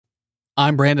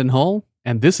I'm Brandon Hull,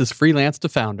 and this is Freelance to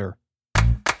Founder.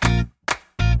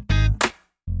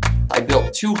 I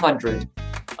built 200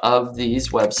 of these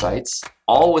websites,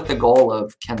 all with the goal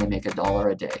of, can they make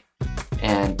 $1 a day?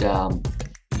 And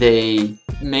they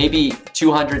maybe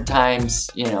 200 times,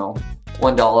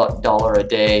 $1 a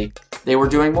day. They were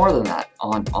doing more than that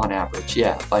on average.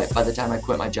 Yeah, by the time I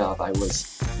quit my job, I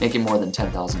was making more than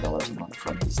 $10,000 a month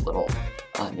from these little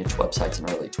niche websites in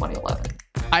early 2011.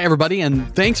 Hi, everybody,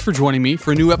 and thanks for joining me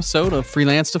for a new episode of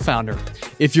Freelance to Founder.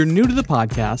 If you're new to the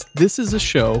podcast, this is a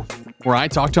show where I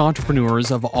talk to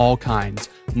entrepreneurs of all kinds,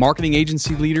 marketing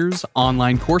agency leaders,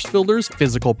 online course builders,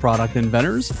 physical product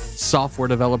inventors, software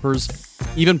developers,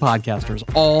 even podcasters,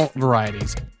 all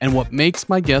varieties. And what makes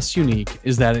my guests unique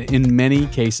is that in many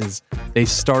cases, they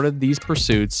started these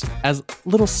pursuits as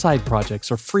little side projects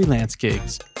or freelance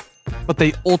gigs. But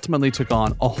they ultimately took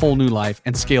on a whole new life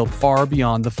and scaled far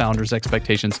beyond the founder's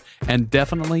expectations and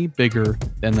definitely bigger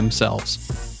than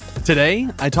themselves. Today,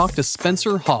 I talked to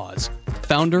Spencer Hawes,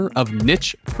 founder of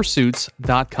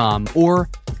NichePursuits.com, or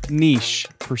Niche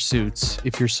Pursuits,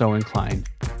 if you're so inclined.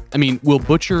 I mean, we'll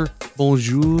butcher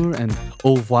bonjour and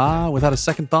au revoir without a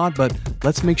second thought, but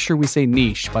let's make sure we say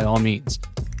niche by all means.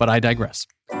 But I digress.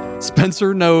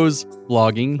 Spencer knows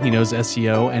blogging, he knows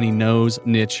SEO, and he knows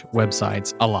niche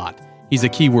websites a lot. He's a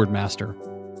keyword master.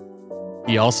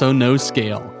 He also knows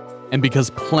scale. And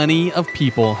because plenty of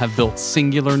people have built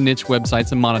singular niche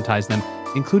websites and monetized them,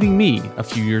 including me a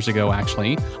few years ago,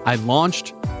 actually, I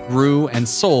launched, grew, and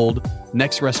sold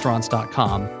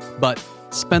nextrestaurants.com. But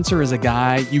Spencer is a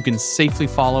guy you can safely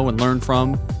follow and learn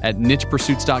from at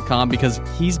nichepursuits.com because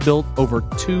he's built over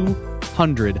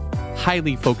 200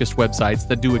 highly focused websites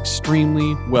that do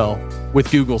extremely well with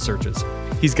Google searches.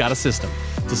 He's got a system,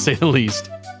 to say the least.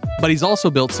 But he's also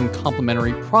built some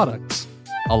complementary products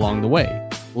along the way.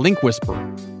 Link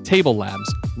Whisperer, Table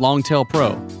Labs, Longtail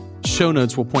Pro. Show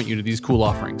notes will point you to these cool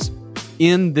offerings.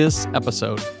 In this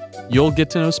episode, you'll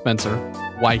get to know Spencer,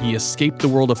 why he escaped the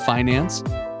world of finance,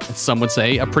 and some would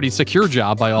say a pretty secure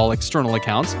job by all external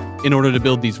accounts, in order to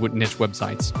build these niche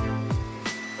websites.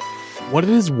 What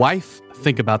did his wife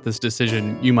think about this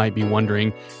decision, you might be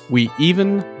wondering. We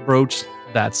even broached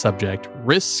that subject,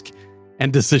 risk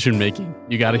and decision making.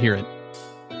 You got to hear it.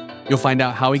 You'll find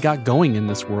out how he got going in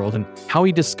this world and how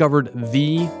he discovered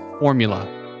the formula.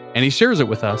 And he shares it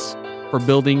with us for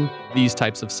building these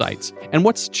types of sites and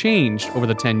what's changed over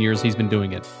the 10 years he's been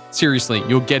doing it. Seriously,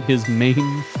 you'll get his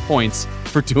main points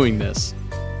for doing this.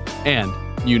 And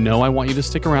I want you to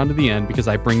stick around to the end because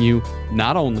I bring you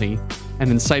not only an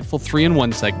insightful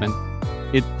 3-in-1 segment,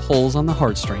 it pulls on the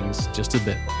heartstrings just a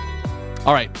bit.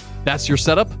 All right, that's your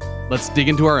setup. Let's dig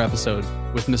into our episode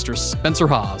with Mr. Spencer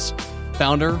Hawes,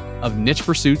 founder of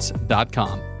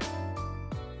NichePursuits.com.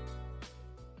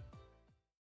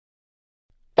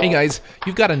 Hey guys,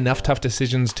 you've got enough tough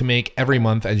decisions to make every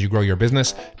month as you grow your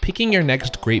business. Picking your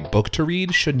next great book to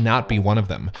read should not be one of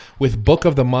them. With Book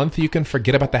of the Month, you can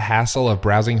forget about the hassle of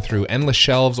browsing through endless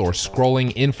shelves or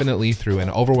scrolling infinitely through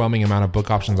an overwhelming amount of book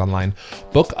options online.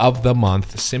 Book of the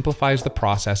Month simplifies the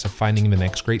process of finding the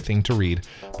next great thing to read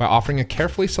by offering a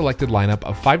carefully selected lineup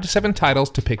of 5 to 7 titles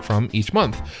to pick from each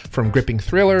month. From gripping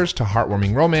thrillers to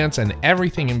heartwarming romance and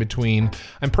everything in between,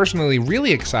 I'm personally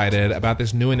really excited about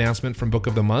this new announcement from Book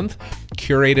of the Month,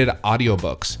 curated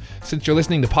audiobooks. Since you're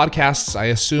listening to podcasts, I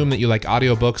assume that you like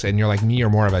audiobooks and you're like me, you're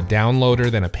more of a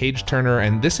downloader than a page turner,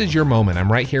 and this is your moment.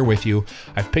 I'm right here with you.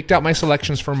 I've picked out my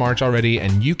selections for March already,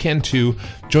 and you can too.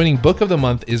 Joining Book of the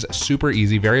Month is super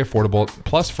easy, very affordable.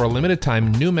 Plus, for a limited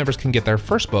time, new members can get their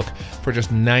first book for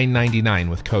just $9.99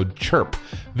 with code CHIRP.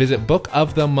 Visit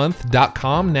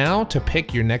bookofthemonth.com now to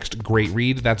pick your next great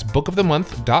read. That's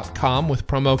bookofthemonth.com with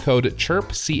promo code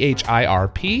CHIRP,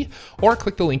 CHIRP, or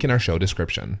click the link in our show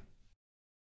description.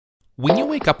 When you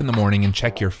wake up in the morning and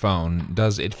check your phone,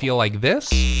 does it feel like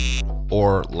this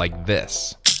or like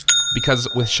this? Because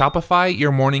with Shopify,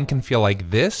 your morning can feel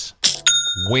like this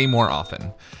way more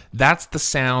often. That's the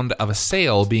sound of a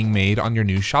sale being made on your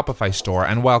new Shopify store.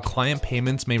 And while client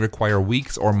payments may require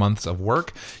weeks or months of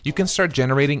work, you can start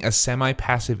generating a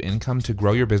semi-passive income to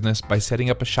grow your business by setting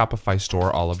up a Shopify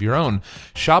store all of your own.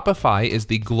 Shopify is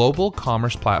the global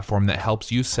commerce platform that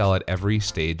helps you sell at every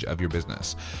stage of your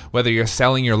business. Whether you're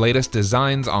selling your latest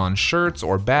designs on shirts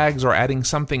or bags or adding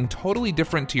something totally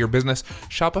different to your business,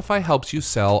 Shopify helps you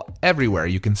sell everywhere.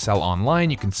 You can sell online,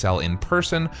 you can sell in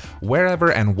person,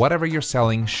 wherever and whatever you're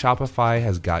selling, Shopify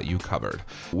has got you covered.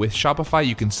 With Shopify,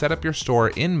 you can set up your store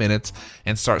in minutes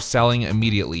and start selling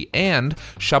immediately. And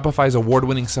Shopify's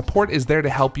award-winning support is there to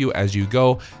help you as you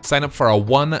go. Sign up for a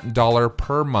 $1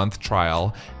 per month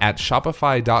trial at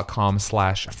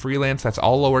shopify.com/freelance. That's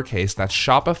all lowercase. That's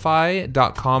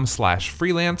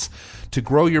shopify.com/freelance to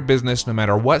grow your business no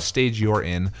matter what stage you're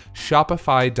in.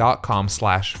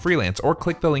 Shopify.com/freelance, or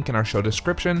click the link in our show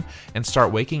description and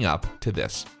start waking up to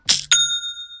this.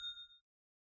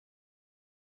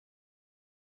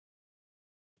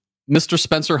 Mr.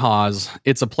 Spencer Hawes,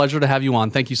 it's a pleasure to have you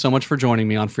on. Thank you so much for joining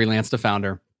me on Freelance to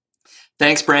Founder.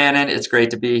 Thanks, Brandon. It's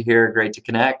great to be here. Great to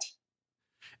connect.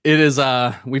 It is,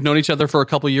 we've known each other for a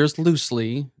couple of years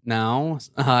loosely now.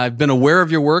 I've been aware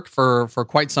of your work for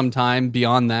quite some time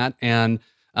beyond that. And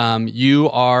you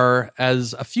are,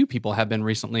 as a few people have been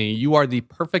recently, you are the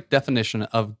perfect definition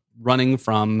of running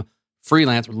from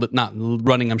freelance, not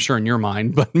running, I'm sure in your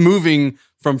mind, but moving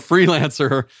from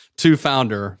freelancer to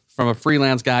founder, from a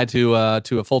freelance guy to a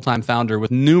full-time founder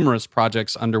with numerous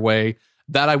projects underway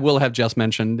that I will have just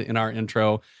mentioned in our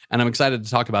intro. And I'm excited to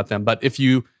talk about them. But if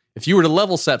you were to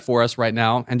level set for us right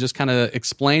now and just kind of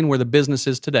explain where the business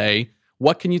is today,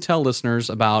 what can you tell listeners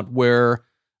about where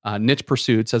Niche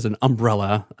Pursuits as an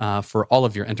umbrella for all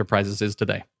of your enterprises is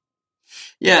today?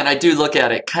 Yeah, and I do look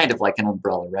at it kind of like an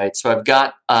umbrella, right? So I've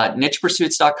got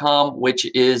nichepursuits.com, which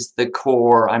is the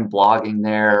core. I'm blogging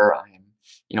there. I'm,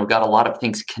 got a lot of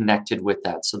things connected with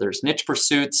that. So there's Niche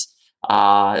Pursuits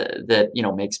that,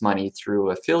 makes money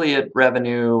through affiliate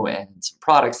revenue and some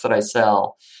products that I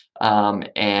sell.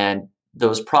 And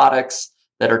those products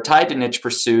that are tied to Niche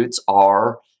Pursuits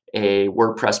are a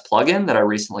WordPress plugin that I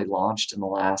recently launched in the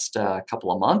last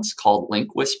couple of months called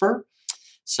Link Whisper.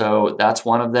 So that's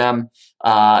one of them.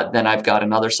 Then I've got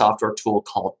another software tool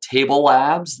called Table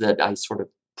Labs that I sort of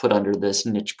put under this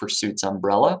Niche Pursuits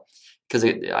umbrella because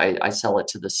I sell it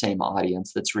to the same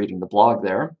audience that's reading the blog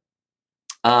there.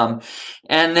 And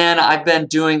then I've been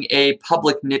doing a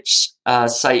public niche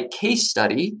site case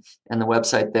study, and the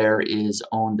website there is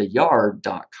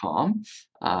owntheyard.com.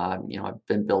 I've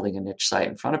been building a niche site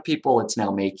in front of people. It's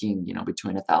now making,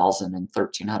 between $1,000 and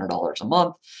 $1,300 a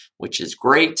month, which is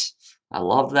great. I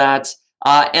love that.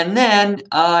 And then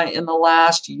in the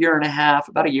last year and a half,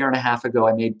 about a year and a half ago,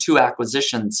 I made 2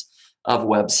 acquisitions of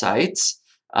websites.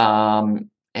 And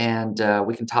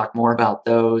we can talk more about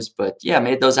those. But yeah, I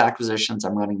made those acquisitions.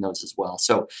 I'm running those as well.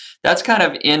 So that's kind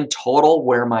of in total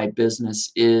where my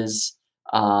business is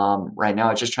right now.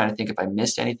 I'm just trying to think if I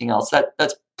missed anything else.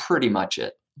 That's pretty much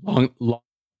it.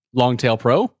 Longtail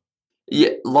Pro?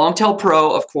 Yeah, Longtail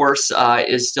Pro, of course,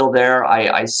 is still there.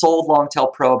 I sold Longtail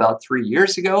Pro about 3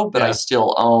 years ago, but I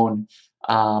still own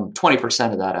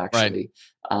 20% of that, actually.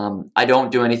 Right. I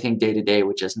don't do anything day to day,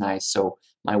 which is nice. So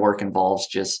my work involves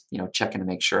just, checking to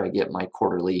make sure I get my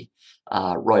quarterly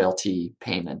royalty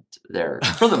payment there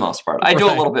for the most part. I do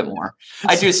a little bit more.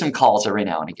 I do some calls every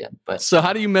now and again. But so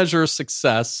how do you measure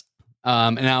success?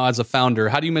 And now as a founder,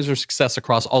 how do you measure success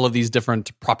across all of these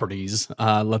different properties?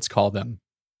 Let's call them.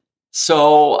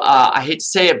 So I hate to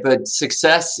say it, but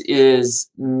success is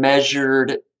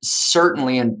measured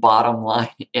certainly in bottom line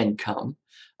income,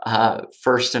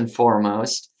 first and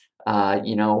foremost.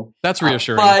 That's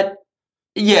reassuring. But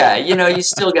yeah, you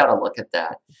still got to look at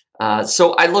that.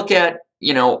 So I look at,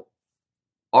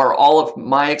 are all of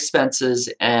my expenses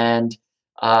and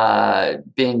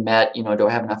being met? Do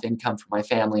I have enough income for my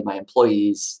family, my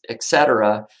employees,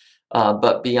 etc.?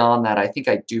 But beyond that, I think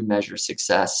I do measure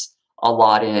success a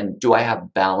lot in, do I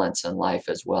have balance in life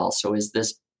as well? So is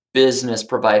this business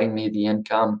providing me the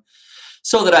income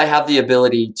so that I have the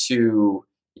ability to,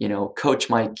 coach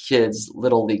my kids'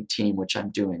 little league team, which I'm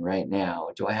doing right now?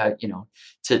 Do I have,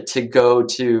 to go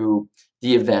to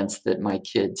the events that my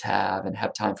kids have and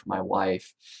have time for my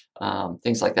wife,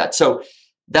 things like that. So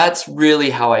that's really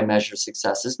how I measure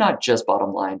success. It's not just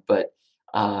bottom line, but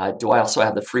do I also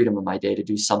have the freedom in my day to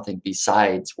do something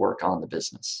besides work on the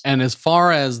business? And as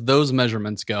far as those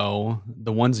measurements go,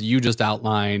 the ones that you just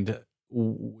outlined,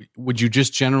 would you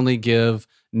just generally give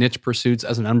Niche Pursuits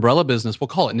as an umbrella business? We'll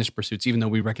call it Niche Pursuits, even though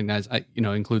we recognize,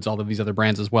 includes all of these other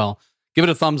brands as well. Give it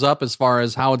a thumbs up as far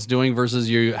as how it's doing versus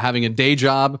you having a day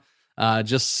job.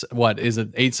 Just what is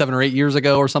it, 7 or 8 years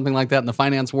ago or something like that in the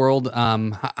finance world?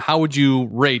 How would you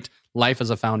rate life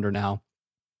as a founder now?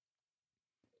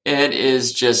 It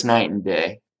is just night and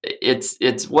day.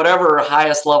 It's whatever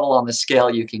highest level on the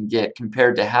scale you can get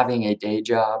compared to having a day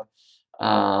job.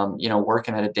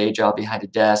 Working at a day job behind a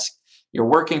desk. You're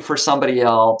working for somebody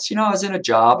else. I was in a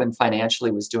job and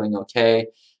financially was doing okay,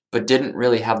 but didn't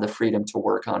really have the freedom to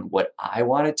work on what I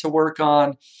wanted to work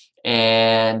on.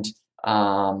 And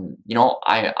I'm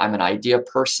an idea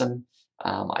person.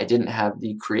 I didn't have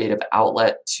the creative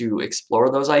outlet to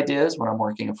explore those ideas when I'm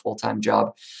working a full-time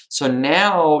job. So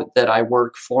now that I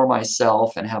work for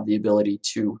myself and have the ability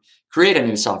to create a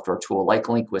new software tool like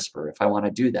LinkWhisper, if I want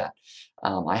to do that,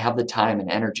 I have the time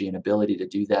and energy and ability to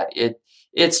do that.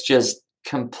 It's just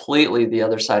completely the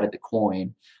other side of the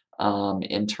coin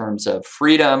in terms of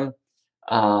freedom.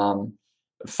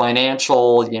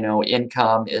 Financial,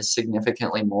 income is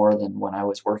significantly more than when I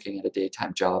was working at a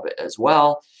daytime job as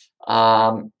well.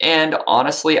 And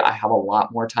honestly, I have a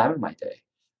lot more time in my day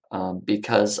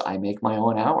because I make my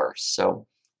own hours. So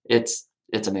it's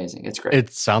amazing. It's great.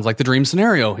 It sounds like the dream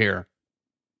scenario here.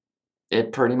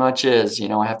 It pretty much is.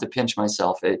 I have to pinch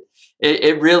myself.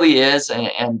 It really is.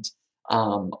 And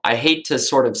I hate to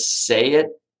sort of say it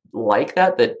like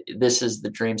that this is the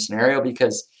dream scenario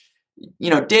because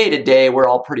day to day, we're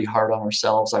all pretty hard on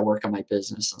ourselves. I work on my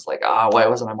business. It's like, why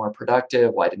wasn't I more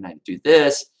productive? Why didn't I do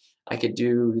this? I could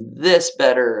do this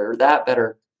better or that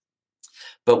better.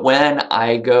 But when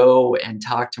I go and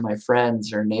talk to my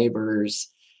friends or neighbors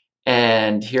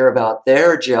and hear about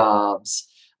their jobs,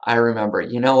 I remember,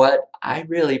 you know what? I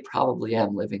really probably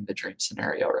am living the dream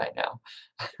scenario right now.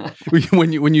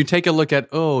 when you take a look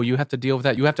at, you have to deal with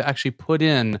that. You have to actually put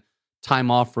in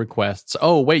time off requests.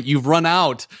 Oh, wait, you've run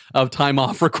out of time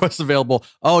off requests available.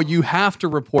 Oh, you have to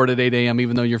report at 8 a.m.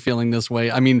 even though you're feeling this way.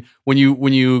 I mean, when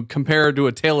you compare to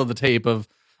a tail of the tape of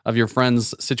your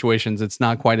friends' situations, it's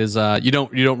not quite as you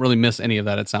don't really miss any of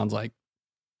that, it sounds like.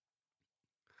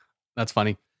 That's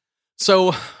funny.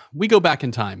 So we go back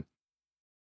in time.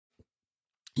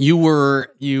 You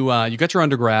got your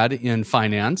undergrad in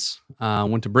finance,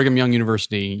 went to Brigham Young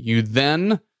University. You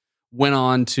then went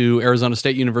on to Arizona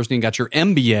State University and got your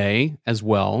MBA as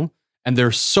well. And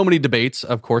there's so many debates,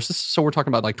 of course. So we're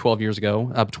talking about like 12 years ago,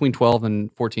 between 12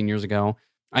 and 14 years ago.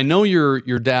 I know your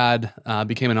dad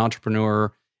became an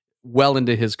entrepreneur well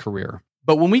into his career.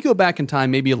 But when we go back in time,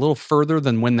 maybe a little further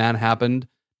than when that happened,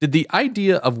 did the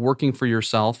idea of working for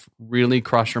yourself really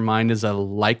cross your mind as a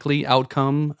likely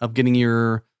outcome of getting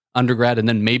your undergrad and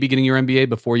then maybe getting your MBA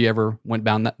before you ever went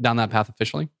down that path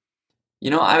officially?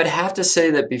 I would have to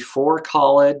say that before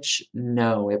college,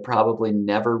 no, it probably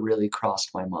never really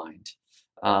crossed my mind.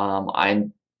 I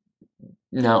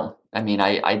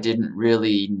didn't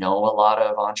really know a lot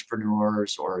of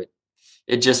entrepreneurs, or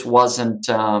it just wasn't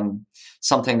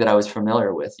something that I was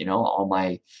familiar with. All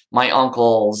my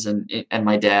uncles and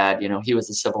my dad, he was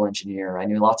a civil engineer. I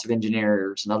knew lots of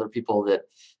engineers and other people that,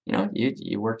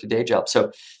 you worked a day job.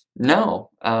 So no,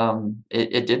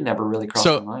 it did never really cross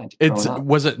my mind.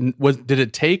 Did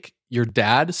it take your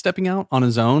dad stepping out on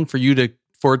his own for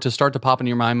it to start to pop in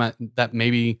your mind that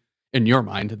maybe in your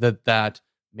mind that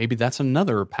maybe that's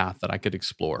another path that I could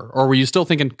explore? Or were you still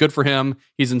thinking, good for him,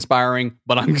 he's inspiring,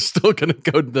 but I'm still going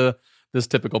to go this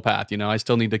typical path? I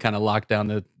still need to kind of lock down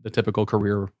the typical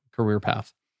career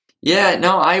path. Yeah,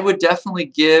 no, I would definitely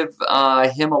give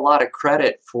him a lot of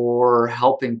credit for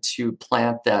helping to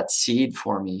plant that seed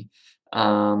for me.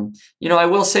 I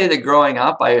will say that growing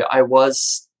up, I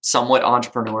was somewhat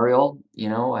entrepreneurial.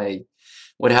 I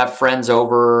would have friends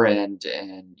over and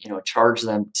charge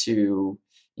them to,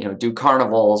 do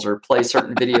carnivals or play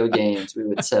certain video games. We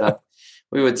would set up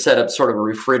sort of a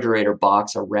refrigerator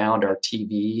box around our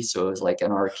TV, so it was like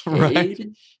an arcade. Right.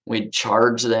 We'd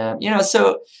charge them,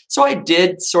 so I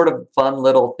did sort of fun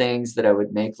little things that I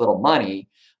would make a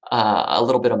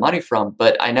little bit of money from,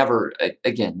 but I never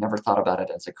thought about it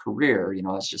as a career.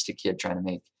 I was just a kid trying to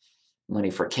make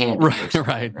money for candy.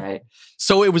 Right.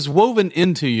 So it was woven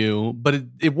into you, but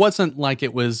it wasn't like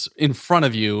it was in front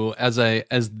of you as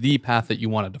the path that you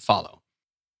wanted to follow.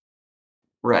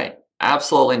 Right.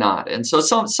 Absolutely not. And so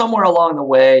somewhere along the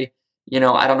way, I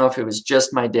don't know if it was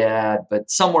just my dad, but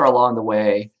somewhere along the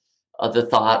way, the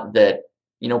thought that,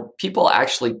 people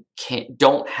actually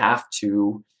don't have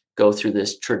to go through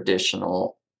this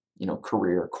traditional,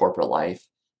 career, corporate life.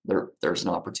 There's an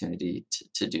opportunity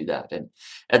to do that. And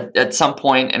at some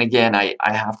point, and again, I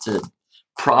have to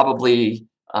probably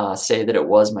say that it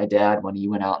was my dad when he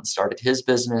went out and started his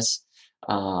business,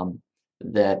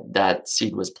 that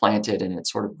seed was planted and it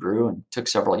sort of grew and took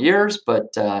several years, but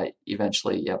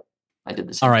eventually, I did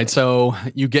the same. All right. thing. So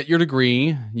you get your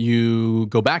degree, you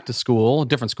go back to school, a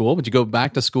different school, but you go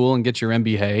back to school and get your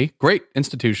MBA. Great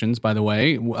institutions, by the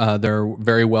way. They're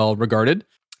very well regarded.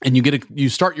 And you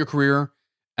start your career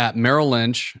at Merrill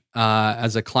Lynch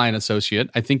as a client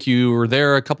associate. I think you were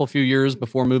there a few years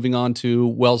before moving on to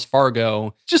Wells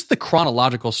Fargo. Just the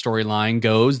chronological storyline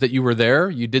goes that you were there.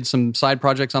 You did some side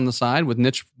projects on the side with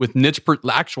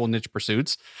actual niche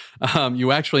pursuits.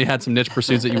 You actually had some niche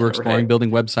pursuits that you were exploring, Right.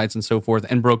 building websites and so forth,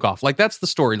 and broke off. Like that's the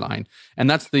storyline, and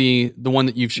that's the one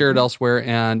that you've shared elsewhere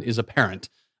and is apparent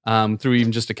through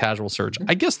even just a casual search.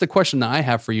 I guess the question that I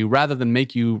have for you, rather than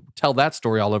make you tell that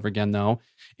story all over again, though,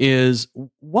 is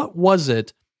what was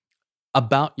it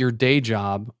about your day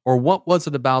job, or what was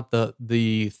it about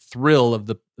the thrill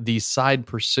of these side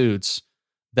pursuits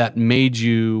that made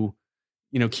you,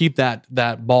 keep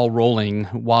that ball rolling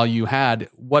while you had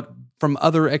what from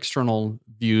other external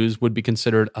views would be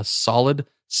considered a solid,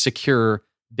 secure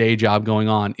day job going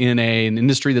on in an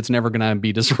industry that's never going to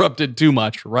be disrupted too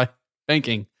much, right?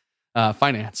 Banking,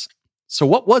 finance. So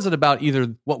what was it about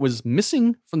either what was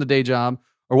missing from the day job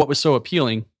or what was so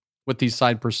appealing with these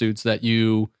side pursuits that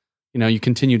you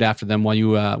continued after them while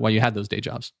you had those day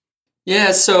jobs?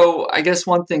 Yeah, so I guess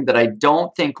one thing that I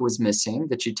don't think was missing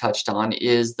that you touched on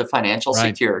is the financial Right.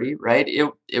 security, right?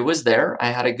 It was there. I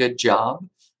had a good job.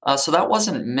 So that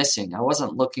wasn't missing. I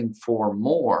wasn't looking for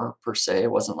more per se.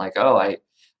 It wasn't like, oh, I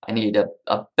need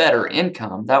a better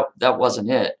income. That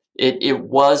wasn't it. It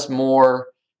was more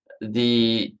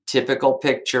the typical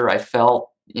picture. I felt,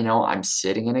 I'm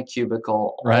sitting in a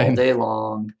cubicle all Right. day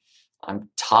long. I'm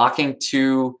talking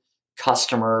to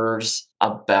customers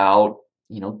about,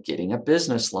 getting a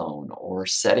business loan or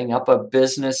setting up a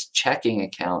business checking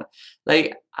account.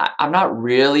 Like, I'm not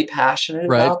really passionate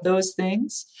Right. about those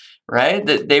things, right?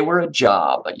 That they were a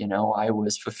job, but, I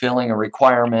was fulfilling a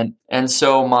requirement. And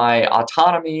so my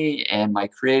autonomy and my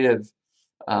creative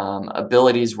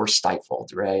abilities were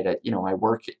stifled, right? I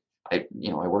worked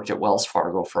at Wells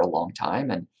Fargo for a long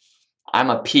time, and I'm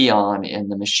a peon in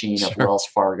the machine of Sure. Wells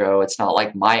Fargo. It's not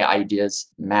like my ideas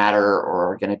matter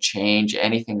or are going to change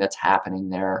anything that's happening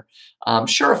there.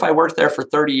 Sure, if I worked there for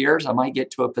 30 years, I might get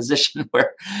to a position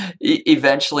where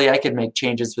eventually I could make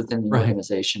changes within the Right.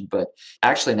 organization. But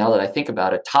actually, now that I think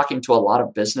about it, talking to a lot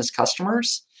of business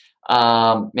customers,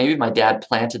 maybe my dad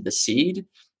planted the seed,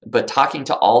 but talking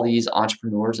to all these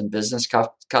entrepreneurs and business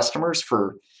customers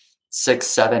for 6,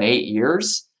 7, 8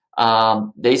 years,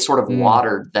 they sort of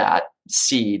watered that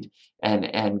seed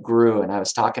and grew. And I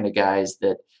was talking to guys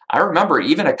that I remember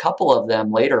even a couple of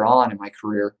them later on in my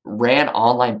career ran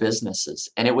online businesses.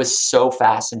 And it was so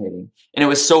fascinating. And it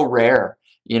was so rare,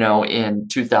 in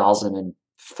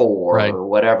 2004 Right. or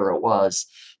whatever it was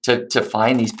to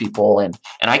find these people. And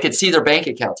I could see their bank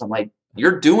accounts. I'm like,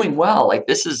 you're doing well. Like,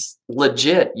 this is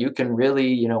legit. You can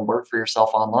really, work for yourself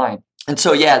online. And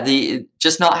so, yeah, the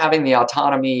just not having the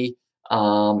autonomy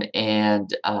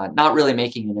and not really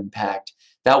making an impact,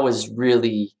 that was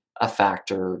really a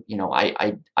factor.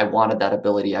 I wanted that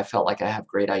ability. I felt like I have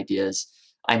great ideas.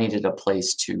 I needed a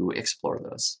place to explore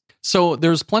those. So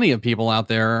there's plenty of people out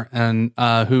there and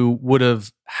who would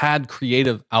have had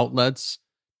creative outlets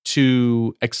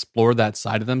to explore that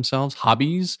side of themselves,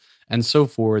 hobbies and so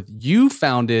forth. You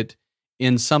found it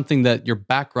in something that your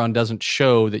background doesn't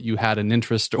show that you had an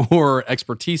interest or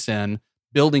expertise in,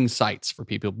 building sites for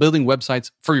people, building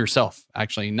websites for yourself,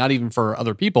 actually, not even for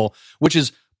other people, which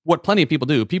is what plenty of people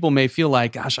do. People may feel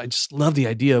like, gosh, I just love the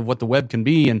idea of what the web can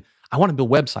be, and I want to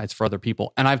build websites for other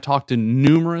people. And I've talked to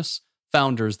numerous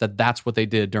founders that's what they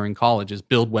did during college, is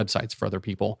build websites for other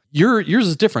people. Yours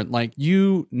is different. Like,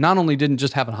 you not only didn't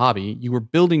just have a hobby, you were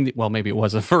building, well, maybe it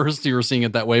was at first, you were seeing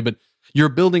it that way, but you're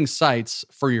building sites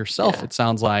for yourself, Yeah. it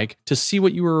sounds like, to see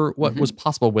what was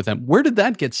possible with them. Where did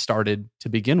that get started to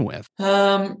begin with?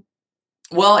 Well,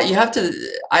 I have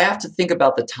to think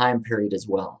about the time period as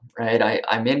well, right?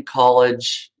 I'm in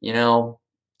college,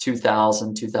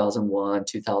 2000, 2001,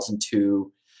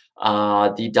 2002.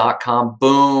 The dot-com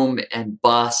boom and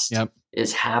bust Yep.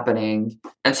 is happening.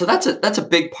 And so that's a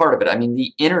big part of it. I mean,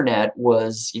 the internet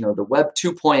was, the web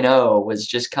 2.0 was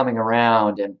just coming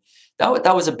around, and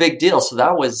that was a big deal. So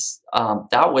that was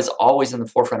always in the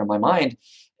forefront of my mind.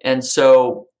 And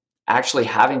so actually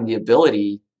having the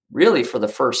ability, really for the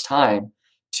first time,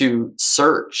 to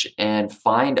search and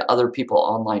find other people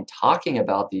online talking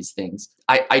about these things,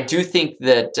 I do think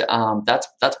that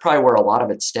that's probably where a lot of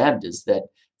it stemmed, is that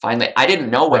finally I didn't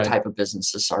know what Right. type of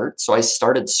business to start. So I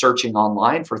started searching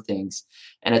online for things.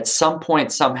 And at some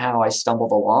point, somehow I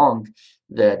stumbled along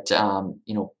that,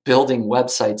 building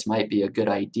websites might be a good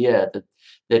idea,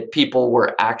 that people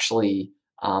were actually,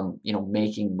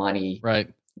 making money Right.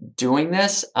 doing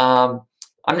this. I'm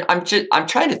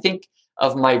trying to think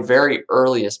of my very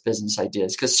earliest business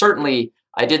ideas, because certainly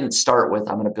I didn't start with,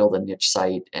 I'm going to build a niche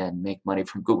site and make money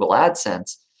from Google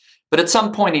AdSense. But at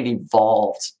some point it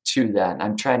evolved to that. And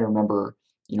I'm trying to remember,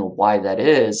 why that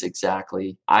is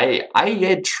exactly. I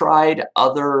had tried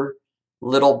other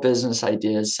little business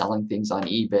ideas, selling things on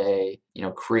eBay,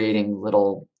 creating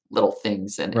little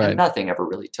things, and nothing ever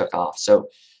really took off. So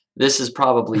this is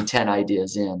probably 10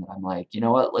 ideas in. I'm like, you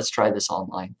know what, let's try this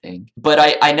online thing. But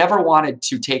I never wanted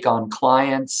to take on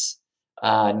clients,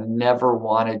 never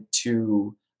wanted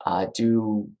to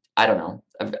do, I don't know,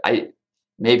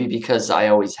 maybe because I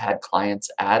always had clients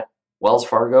at Wells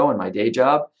Fargo in my day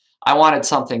job. I wanted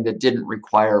something that didn't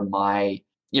require I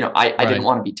didn't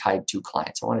want to be tied to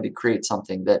clients. I wanted to create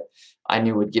something that I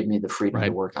knew would give me the freedom to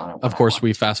work on it. Of course,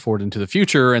 we fast forward into the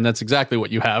future, and that's exactly what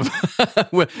you have.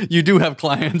 You do have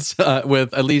clients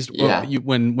with at least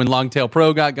when Longtail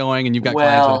Pro got going, and you've got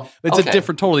clients. It's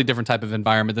a totally different type of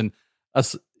environment than a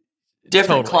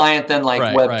different client than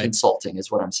web consulting is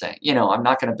what I'm saying. I'm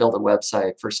not going to build a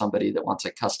website for somebody that wants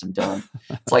it custom done.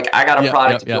 It's like, I got a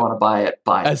product. If you want to buy it,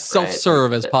 buy it. As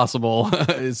self-serve as possible,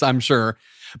 I'm sure.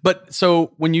 But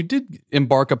so when you did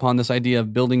embark upon this idea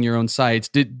of building your own sites,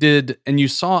 and you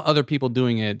saw other people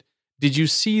doing it, did you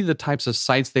see the types of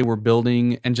sites they were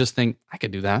building and just think, I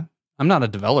could do that? I'm not a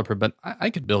developer, but I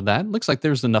could build that. Looks like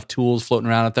there's enough tools floating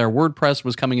around out there. WordPress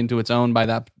was coming into its own by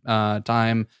that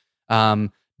time.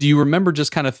 Do you remember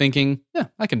just kind of thinking, yeah,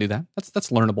 I can do that?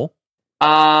 That's learnable.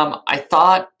 I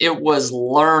thought it was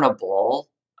learnable.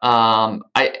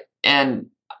 I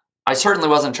certainly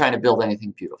wasn't trying to build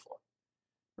anything beautiful.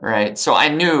 Right. So I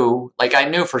knew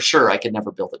for sure I could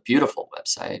never build a beautiful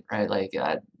website, right?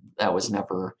 That was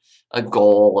never a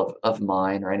goal of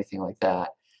mine or anything like that.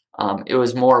 It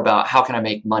was more about how can I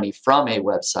make money from a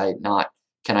website, not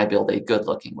can I build a good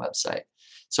looking website.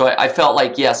 So I felt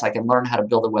like, yes, I can learn how to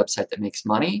build a website that makes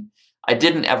money. I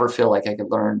didn't ever feel like I could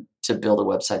learn to build a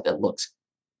website that looks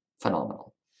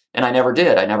phenomenal. And I never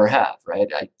did. I never have, right?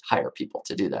 I hire people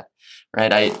to do that,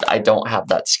 right? I don't have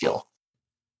that skill.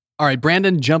 All right,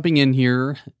 Brandon, jumping in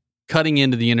here, cutting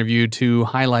into the interview to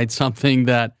highlight something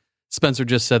that Spencer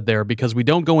just said there, because we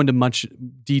don't go into much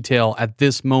detail at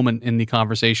this moment in the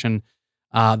conversation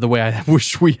the way I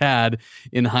wish we had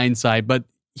in hindsight. But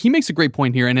he makes a great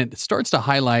point here, and it starts to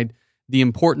highlight the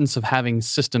importance of having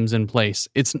systems in place.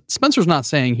 Spencer's not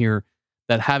saying here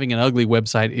that having an ugly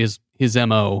website is his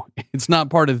MO. It's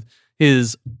not part of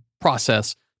his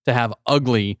process to have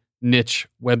ugly niche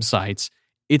websites.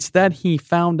 It's that he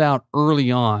found out early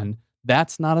on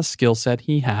that's not a skill set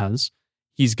he has.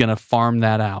 He's going to farm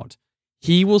that out.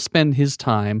 He will spend his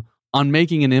time on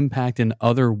making an impact in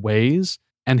other ways,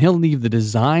 and he'll leave the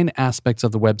design aspects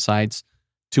of the websites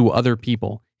to other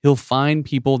people. He'll find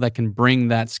people that can bring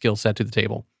that skill set to the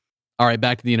table. All right,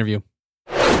 back to the interview.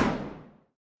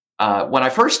 When I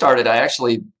first started, I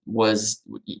actually was,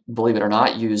 believe it or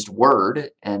not, used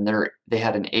Word, and they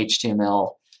had an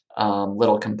HTML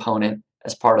little component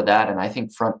as part of that, and I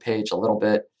think front page a little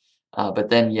bit. But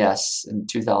then, yes, in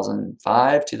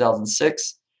 2005,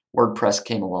 2006, WordPress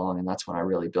came along, and that's when I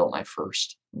really built my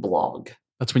first blog.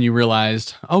 That's when you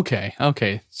realized,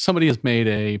 okay, somebody has made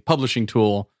a publishing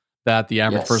tool that the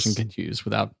average person can use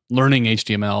without learning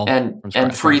HTML.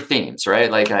 And free themes,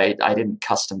 right? I didn't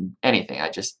custom anything. I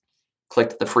just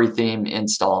clicked the free theme,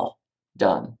 install,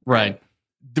 done. Right.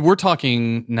 We're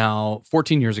talking now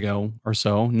 14 years ago or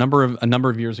so, a number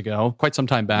of years ago, quite some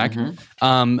time back.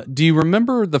 Mm-hmm. Do you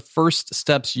remember the first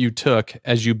steps you took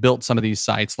as you built some of these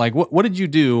sites? Like, what did you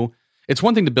do? It's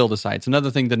one thing to build a site. It's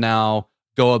another thing to now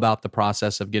go about the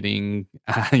process of getting,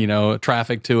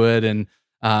 traffic to it and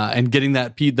getting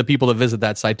the people to visit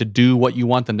that site to do what you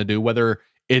want them to do, whether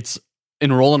it's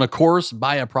enroll in a course,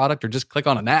 buy a product, or just click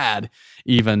on an ad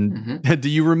even. Mm-hmm. Do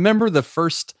you remember the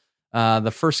first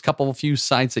few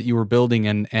sites that you were building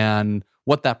and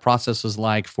what that process was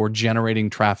like for generating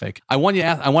traffic? I want to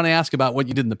ask about what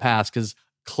you did in the past, because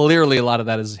clearly a lot of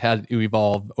that has had to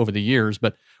evolve over the years.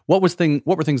 But what were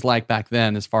things like back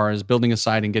then as far as building a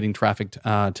site and getting traffic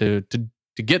to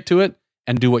get to it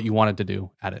and do what you wanted to do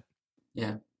at it?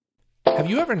 Yeah. Have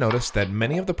you ever noticed that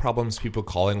many of the problems people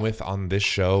call in with on this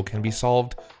show can be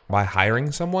solved by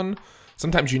hiring someone?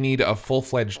 Sometimes you need a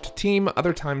full-fledged team,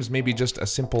 other times maybe just a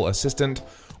simple assistant,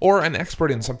 or an expert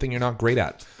in something you're not great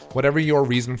at. Whatever your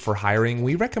reason for hiring,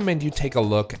 we recommend you take a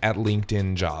look at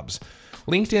LinkedIn Jobs.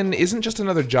 LinkedIn isn't just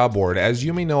another job board. As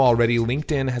you may know already,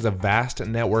 LinkedIn has a vast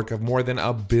network of more than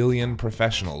 1 billion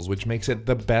professionals, which makes it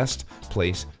the best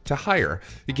place to hire.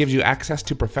 It gives you access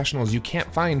to professionals you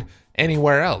can't find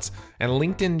anywhere else. And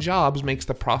LinkedIn Jobs makes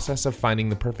the process of finding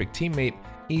the perfect teammate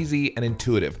easy and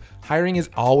intuitive. Hiring is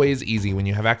always easy when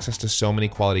you have access to so many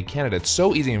quality candidates.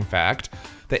 So easy, in fact,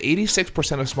 that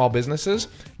 86% of small businesses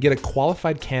get a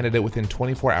qualified candidate within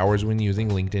 24 hours when using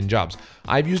LinkedIn Jobs.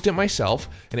 I've used it myself,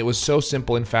 and it was so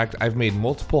simple. In fact, I've made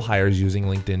multiple hires using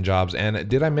LinkedIn Jobs. And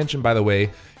did I mention, by the way,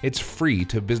 it's free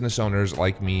to business owners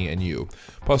like me and you.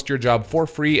 Post your job for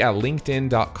free at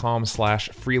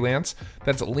linkedin.com/freelance.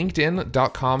 That's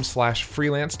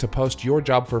linkedin.com/freelance to post your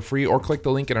job for free, or click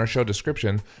the link in our show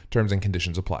description. Terms and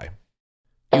conditions apply.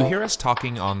 You hear us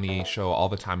talking on the show all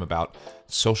the time about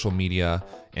social media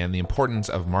and the importance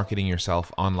of marketing yourself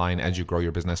online as you grow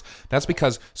your business. That's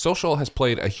because social has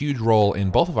played a huge role in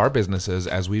both of our businesses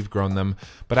as we've grown them,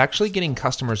 but actually getting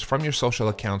customers from your social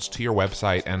accounts to your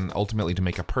website and ultimately to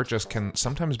make a purchase can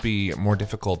sometimes be more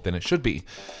difficult than it should be.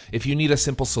 If you need a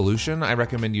simple solution, I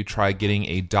recommend you try getting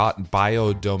a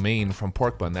 .bio domain from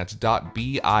Porkbun. That's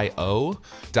 .bio.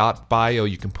 .bio.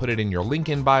 You can put it in your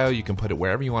LinkedIn bio. You can put it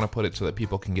wherever you want to put it so that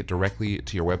people can get directly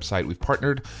to your website. We've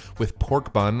partnered with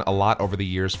Porkbun a lot over the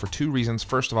years for two reasons.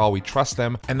 First of all, we trust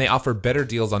them, and they offer better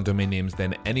deals on domain names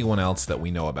than anyone else that we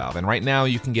know about. And right now,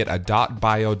 you can get a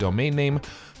 .bio domain name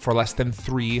for less than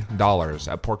 $3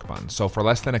 at Porkbun. So for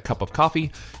less than a cup of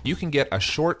coffee, you can get a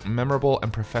short, memorable,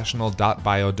 and professional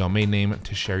 .bio domain name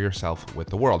to share yourself with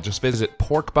the world. Just visit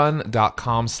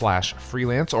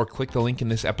porkbun.com/freelance or click the link in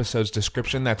this episode's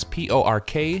description. That's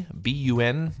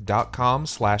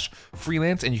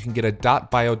porkbun.com/freelance, and you can get a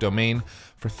 .bio domain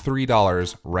for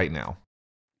 $3 right now.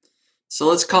 So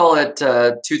let's call it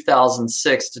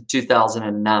 2006 to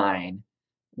 2009,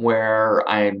 where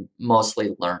I'm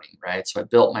mostly learning, right? So I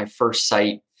built my first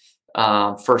site,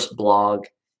 first blog,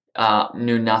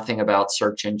 knew nothing about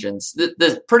search engines.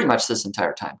 Pretty much this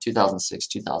entire time, 2006,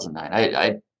 2009.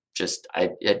 I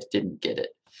didn't get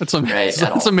it. That's amazing.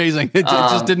 Right, That's amazing. It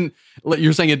just didn't.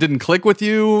 You're saying it didn't click with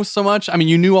you so much. I mean,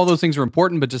 you knew all those things were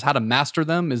important, but just how to master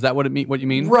them. Is that what you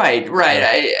mean? Right.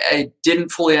 I didn't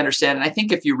fully understand, and I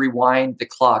think if you rewind the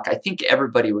clock, I think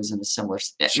everybody was in a similar.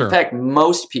 Sure. In fact,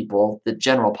 most people, the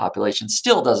general population,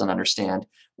 still doesn't understand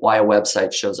why a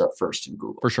website shows up first in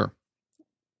Google. For sure.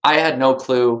 I had no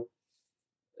clue.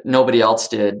 Nobody else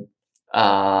did.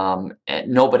 And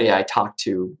nobody I talked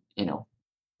to,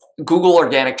 Google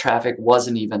organic traffic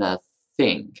wasn't even a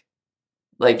thing.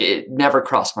 Like, it never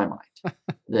crossed my mind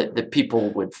that people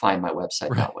would find my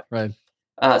website that way. Right.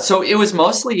 So it was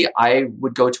mostly, I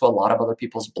would go to a lot of other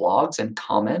people's blogs and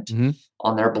comment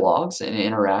on their blogs and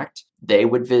interact. They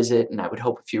would visit, and I would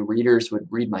hope a few readers would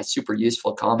read my super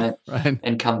useful comment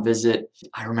and come visit.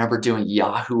 I remember doing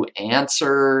Yahoo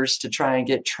Answers to try and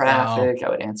get traffic. Wow.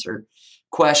 I would answer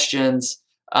questions.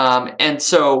 And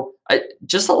so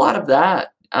just a lot of that.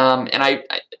 And I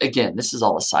again, this is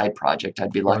all a side project.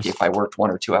 I'd be lucky if I worked 1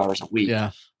 or 2 hours a week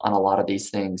on a lot of these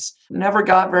things. Never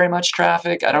got very much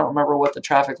traffic. I don't remember what the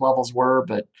traffic levels were,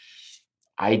 but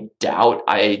I doubt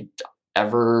I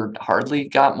ever hardly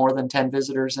got more than 10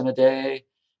 visitors in a day.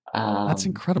 That's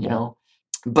incredible.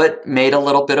 But made a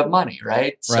little bit of money,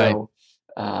 right? So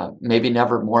maybe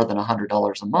never more than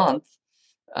 $100 a month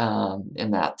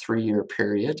in that 3-year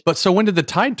period. But so when did the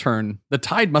tide turn? The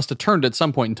tide must have turned at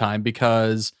some point in time,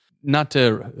 because not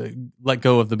to let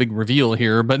go of the big reveal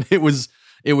here, but it was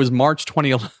March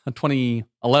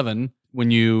 2011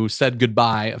 when you said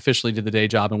goodbye officially to the day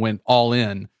job and went all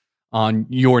in on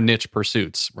your niche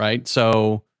pursuits, right?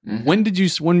 So when did you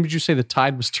say the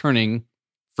tide was turning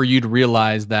for you to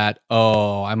realize that,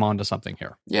 I'm onto something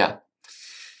here? Yeah.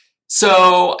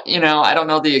 So, I don't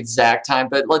know the exact time,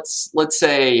 but let's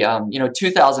say,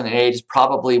 2008 is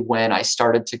probably when I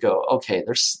started to go, okay,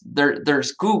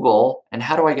 there's Google, and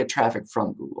how do I get traffic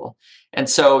from Google? And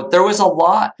so I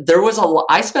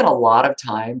spent a lot of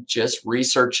time just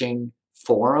researching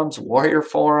forums, Warrior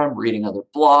Forum, reading other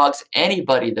blogs,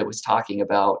 anybody that was talking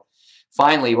about.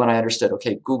 Finally, when I understood,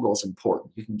 okay, Google's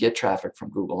important. You can get traffic from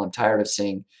Google. I'm tired of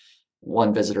seeing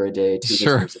 1 visitor a day, 2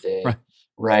 visitors a day.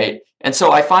 Right. And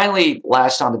so I finally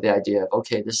latched onto the idea of,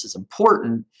 okay, this is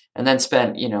important, and then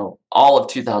spent, all of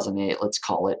 2008, let's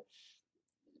call it,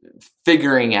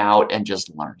 figuring out and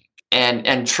just learning,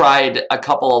 and tried a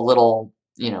couple of little,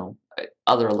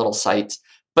 other little sites.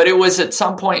 But it was at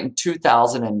some point in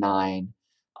 2009,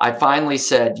 I finally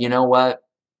said, you know what?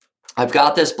 I've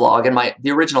got this blog, and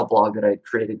the original blog that I had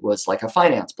created was like a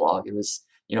finance blog. It was,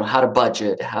 how to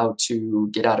budget, how to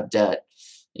get out of debt,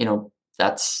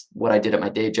 That's what I did at my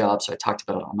day job. So I talked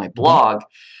about it on my blog.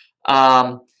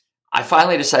 I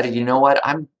finally decided, you know what?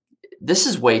 This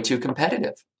is way too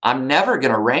competitive. I'm never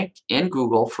going to rank in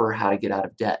Google for how to get out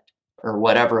of debt or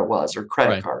whatever it was, or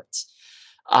credit cards.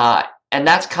 And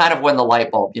that's kind of when the light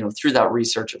bulb, through that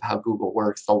research of how Google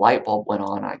works, the light bulb went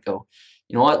on. I go,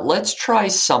 you know what? Let's try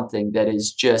something that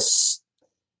is just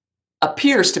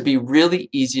appears to be really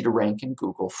easy to rank in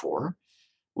Google for.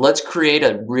 Let's create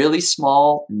a really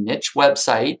small niche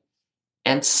website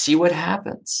and see what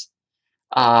happens.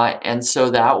 And so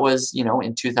that was,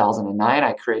 in 2009,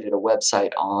 I created a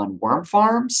website on worm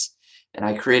farms, and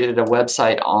I created a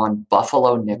website on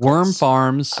buffalo nickels. Worm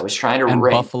farms. I was trying to and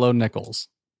rank buffalo nickels.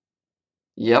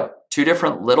 Yep, 2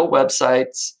 different little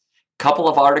websites, couple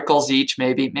of articles each,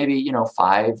 maybe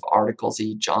 5 articles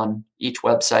each on each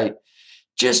website,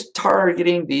 just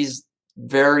targeting these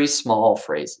very small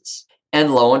phrases.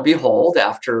 And lo and behold,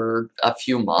 after a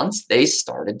few months, they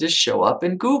started to show up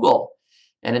in Google.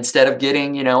 And instead of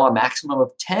getting, a maximum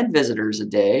of 10 visitors a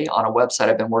day on a website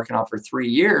I've been working on for 3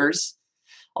 years,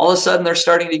 all of a sudden they're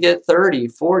starting to get 30,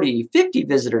 40, 50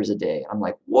 visitors a day. I'm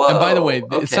like, whoa. And by the way,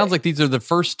 okay. It sounds like these are the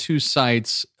first 2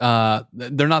 sites. They're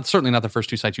certainly not the first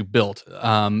 2 sites you built,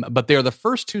 but they're the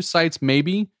first 2 sites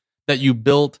maybe that you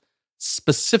built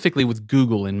specifically with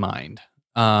Google in mind.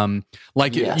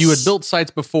 Yes. You had built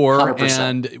sites before 100%.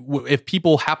 and if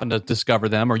people happen to discover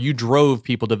them or you drove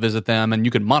people to visit them and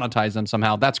you could monetize them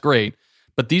somehow, that's great.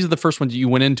 But these are the first ones you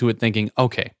went into it thinking,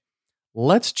 okay,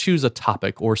 let's choose a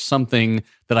topic or something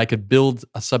that I could build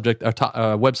a subject, a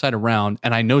website around,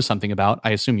 and I know something about.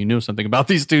 I assume you know something about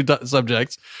these 2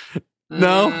 subjects.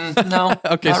 No? No.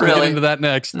 Okay, so really. we'll get into that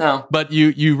next. No. But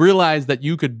you realize that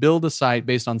you could build a site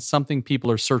based on something people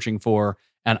are searching for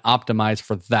and optimize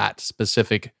for that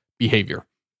specific behavior.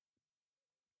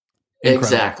 Incredible.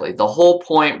 Exactly. The whole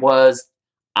point was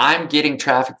I'm getting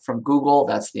traffic from Google.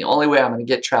 That's the only way I'm going to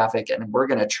get traffic, and we're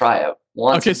going to try it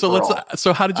once. Okay, so all.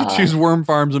 So how did you choose worm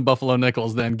farms and buffalo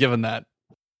nickels then, given that?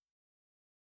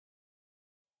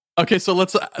 Okay,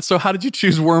 so how did you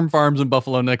choose worm farms and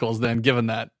buffalo nickels then, given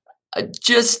that?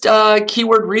 Just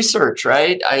keyword research,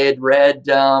 right? I had read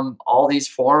all these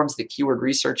forums. The keyword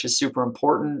research is super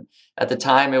important. At the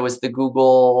time, it was the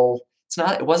Google.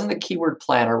 It wasn't the keyword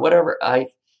planner, whatever.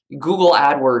 Google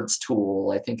AdWords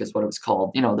tool, I think is what it was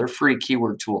called. Their free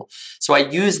keyword tool. So I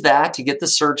used that to get the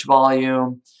search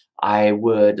volume. I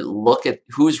would look at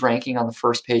who's ranking on the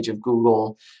first page of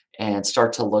Google and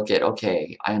start to look at,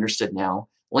 okay, I understood now.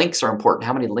 Links are important.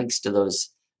 How many links do those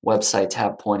websites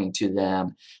have pointing to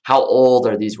them? How old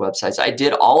are these websites? I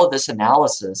did all of this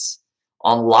analysis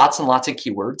on lots and lots of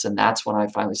keywords, and that's when I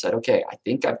finally said, okay, I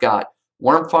think I've got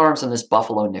worm farms and this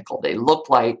buffalo nickel. They look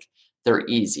like they're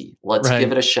easy. Let's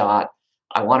give it a shot.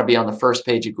 I want to be on the first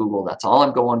page of Google. That's all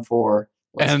I'm going for.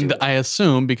 And I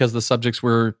assume because the subjects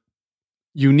were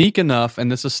unique enough,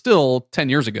 and this is still 10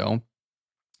 years ago,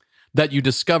 that you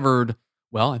discovered,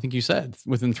 well, I think you said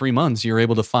within 3 months, you're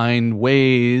able to find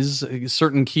ways,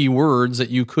 certain keywords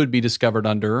that you could be discovered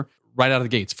under right out of the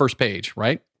gates, first page,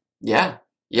 right? Yeah.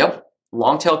 Yep.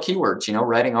 Long tail keywords,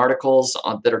 writing articles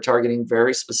that are targeting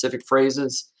very specific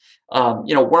phrases.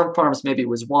 Worm farms maybe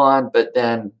was one, but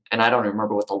then, and I don't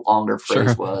remember what the longer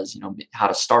phrase was, how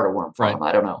to start a worm farm. Right.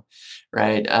 I don't know.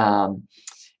 Right.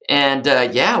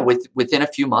 Within a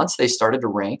few months, they started to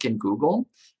rank in Google.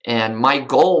 And my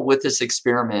goal with this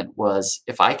experiment was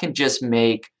if I can just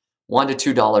make $1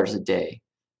 to $2 a day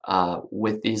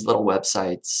with these little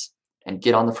websites and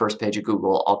get on the first page of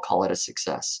Google, I'll call it a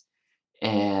success.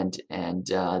 And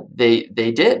they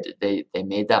did. They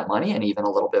made that money and even a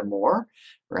little bit more,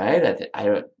 right?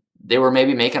 They were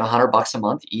maybe making $100 a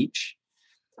month each,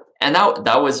 and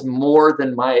that was more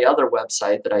than my other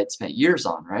website that I had spent years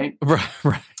on, right?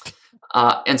 Right.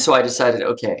 And so I decided,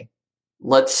 okay,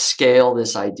 let's scale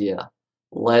this idea.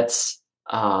 Let's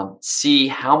see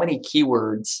how many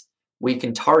keywords we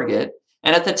can target.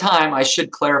 And at the time, I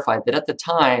should clarify that at the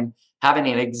time, having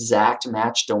an exact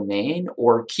match domain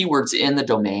or keywords in the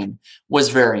domain was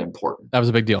very important. That was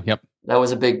a big deal. Yep. That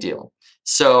was a big deal.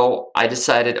 So I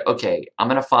decided, okay, I'm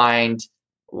going to find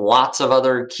lots of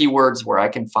other keywords where I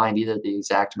can find either the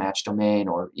exact match domain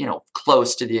or,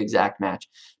 close to the exact match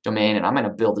domain. And I'm going to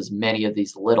build as many of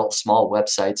these little small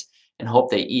websites and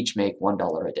hope they each make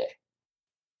 $1 a day.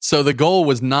 So the goal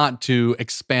was not to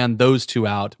expand those 2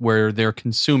 out where they're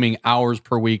consuming hours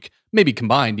per week, maybe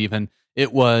combined even.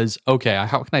 It was, okay,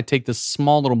 how can I take this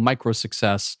small little micro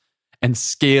success and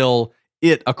scale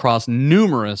it across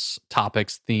numerous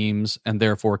topics, themes, and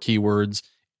therefore keywords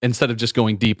instead of just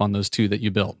going deep on those 2 that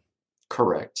you built?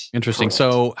 Correct. Interesting.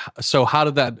 Correct. So how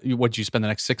did that, what did you spend the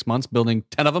next 6 months building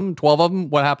 10 of them, 12 of them?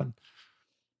 What happened?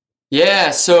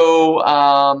 Yeah.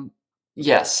 So,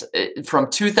 yes, from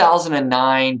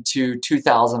 2009 to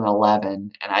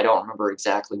 2011, and I don't remember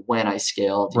exactly when I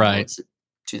scaled. Right.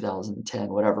 2010,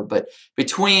 whatever. But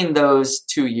between those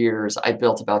 2 years, I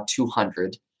built about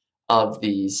 200 of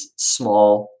these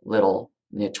small little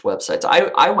niche websites.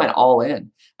 I went all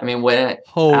in. I mean, after I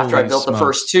Holy built the smokes.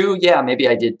 first two, yeah, maybe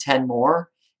I did 10 more,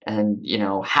 and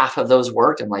half of those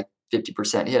worked. I'm like,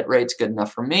 50% hit rate's good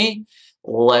enough for me.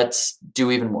 Let's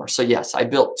do even more. So yes, I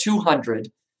built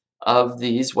 200 of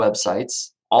these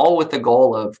websites, all with the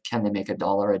goal of, can they make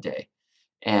 $1 a day?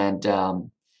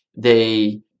 And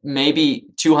they maybe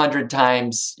 200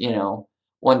 times,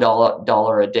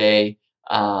 $1 a day.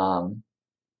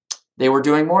 They were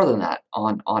doing more than that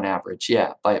on average.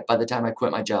 Yeah. By the time I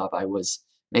quit my job, I was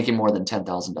making more than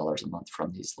 $10,000 a month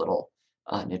from these little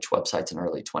niche websites in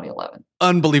early 2011.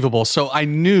 Unbelievable. So I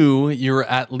knew you were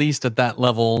at least at that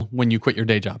level when you quit your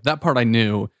day job. That part I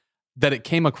knew. That it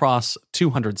came across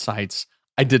 200 sites,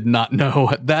 I did not know.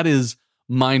 That is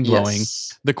mind-blowing.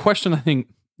 Yes. The question I think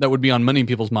that would be on many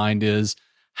people's mind is,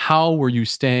 how were you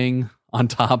staying on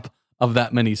top of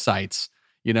that many sites?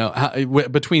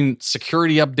 Between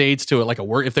security updates to like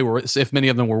if many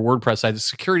of them were WordPress sites,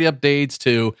 security updates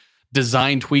to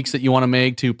design tweaks that you want to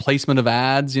make to placement of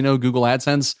ads, Google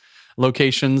AdSense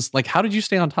locations. Like, how did you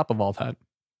stay on top of all that?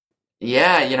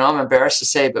 Yeah, I'm embarrassed to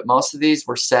say, but most of these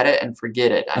were set it and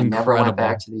forget it. I never went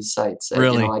back to these sites.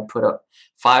 Really? I'd put up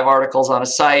 5 articles on a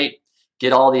site,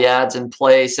 get all the ads in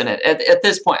place. And at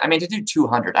this point, I mean, to do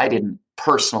 200, I didn't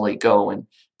personally go and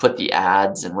put the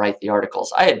ads and write the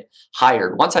articles. I had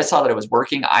hired. Once I saw that it was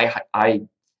working, I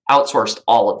outsourced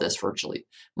all of this virtually.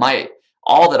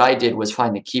 All that I did was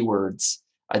find the keywords.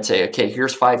 I'd say, okay,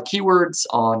 here's 5 keywords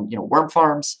on, worm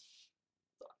farms.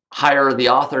 Hire the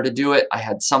author to do it. I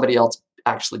had somebody else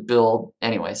actually build.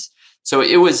 Anyways, so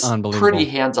it was pretty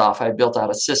hands off. I built out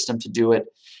a system to do it.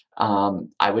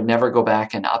 I would never go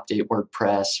back and update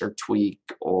WordPress or tweak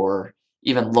or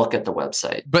even look at the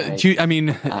website. But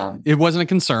right? It wasn't a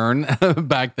concern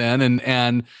back then,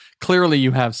 and clearly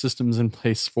you have systems in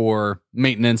place for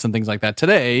maintenance and things like that.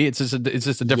 Today, it's just a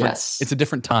different. Yes. It's a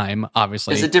different time.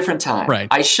 Obviously, it's a different time. Right.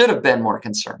 I should have been more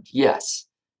concerned. Yes,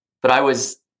 but I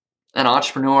was an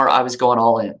entrepreneur. I was going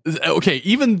all in. Okay,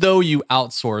 even though you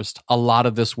outsourced a lot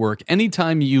of this work,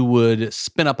 anytime you would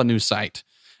spin up a new site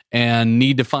and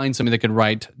need to find somebody that could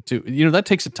write to, that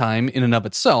takes a time in and of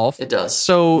itself. It does.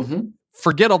 So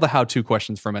forget all the how-to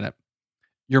questions for a minute.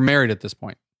 You're married at this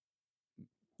point.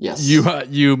 Yes.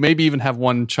 You maybe even have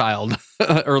one child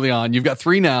early on. You've got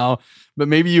 3 now, but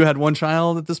maybe you had one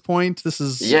child at this point. This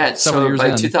is several years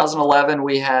by in. 2011,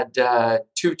 we had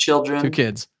 2 children. 2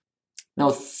 kids.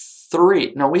 No,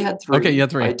 3. No, we had 3. Okay, you had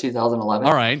 3. By 2011.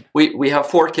 All right. We have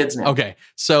 4 kids now. Okay.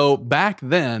 So back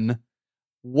then,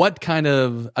 what kind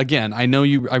of, again, I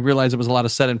realize it was a lot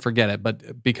of set and forget it,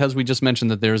 but because we just mentioned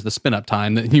that there's the spin up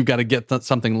time that you've got to get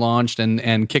something launched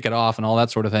and kick it off and all that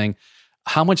sort of thing,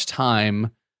 how much time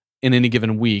in any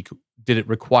given week did it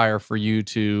require for you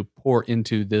to pour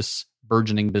into this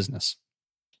burgeoning business?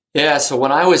 Yeah, so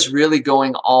when I was really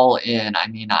going all in, I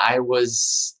mean, I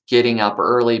was getting up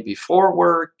early before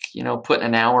work, putting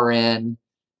an hour in,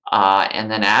 and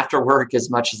then after work as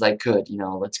much as I could,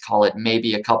 let's call it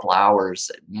maybe a couple hours,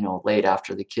 late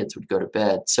after the kids would go to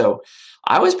bed. So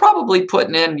I was probably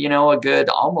putting in, a good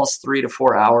almost 3 to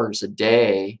 4 hours a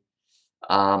day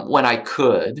when I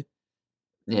could,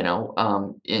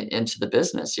 into the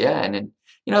business. Yeah. And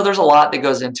there's a lot that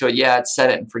goes into it. Yeah, it's set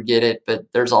it and forget it. But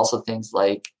there's also things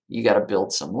like you got to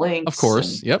build some links. Of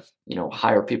course. And, yep.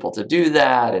 Hire people to do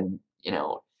that. And,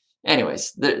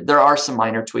 anyways, there are some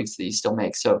minor tweaks that you still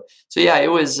make. So yeah, it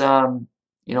was,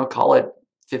 call it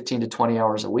 15 to 20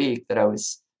 hours a week that I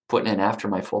was putting in after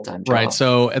my full-time job. Right.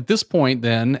 So at this point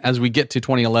then, as we get to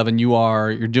 2011,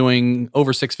 you're doing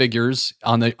over 6 figures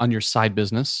on your side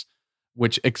business,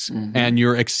 which and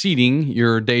you're exceeding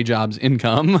your day job's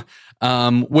income,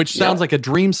 which sounds like a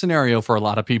dream scenario for a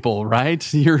lot of people,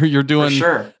 right? You're doing for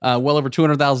sure. Well over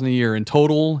 $200,000 a year in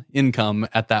total income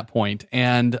at that point.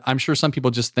 And I'm sure some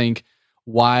people just think,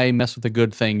 why mess with a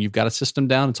good thing? You've got a system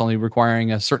down. It's only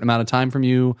requiring a certain amount of time from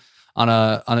you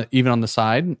even on the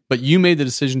side. But you made the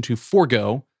decision to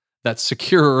forego that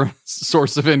secure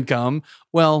source of income.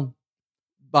 Well,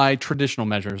 by traditional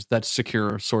measures, that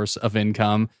secure source of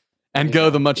income. And go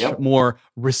the much more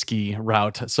risky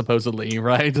route, supposedly,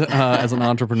 right? As an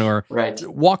entrepreneur. Right.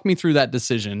 Walk me through that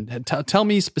decision. Tell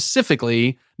me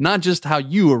specifically, not just how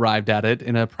you arrived at it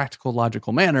in a practical,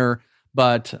 logical manner,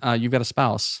 but you've got a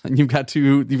spouse and you've got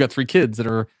 3 kids that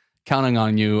are counting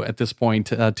on you at this point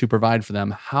to provide for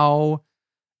them. How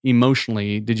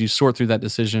emotionally did you sort through that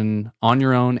decision on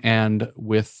your own and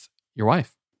with your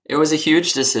wife? It was a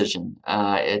huge decision.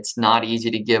 It's not easy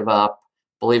to give up.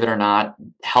 Believe it or not,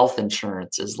 health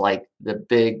insurance is like the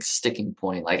big sticking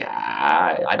point. Like,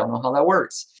 I don't know how that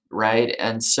works, right?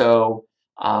 And so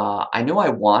I knew I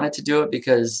wanted to do it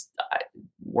because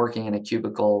working in a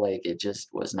cubicle, like it just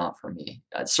was not for me.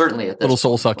 Certainly at this Little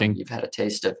soul point, when sucking. you've had a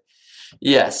taste of,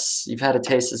 yes, you've had a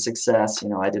taste of success.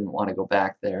 I didn't want to go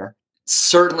back there.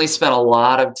 Certainly spent a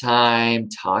lot of time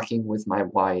talking with my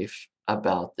wife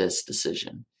about this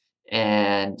decision.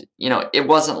 And, it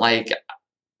wasn't like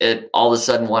all of a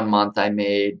sudden one month I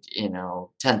made,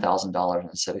 $10,000 and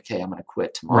I said, okay, I'm going to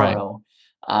quit tomorrow.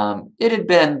 It had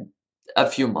been a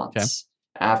few months.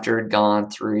 After it had gone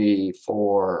 3,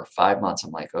 4, 5 months,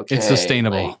 I'm like, okay, It's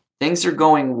sustainable. like, things are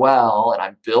going well and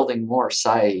I'm building more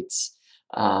sites.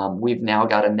 We've now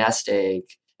got a nest egg.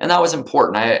 And that was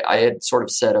important. I had sort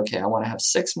of said, okay, I want to have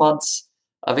 6 months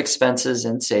of expenses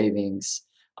and savings.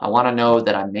 I want to know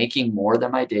that I'm making more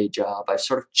than my day job. I've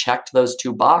sort of checked those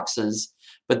 2 boxes.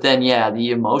 But then,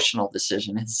 the emotional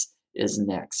decision is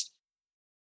next.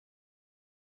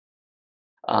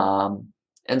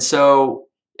 And so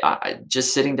I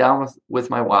just sitting down with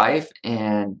my wife,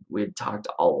 and we'd talked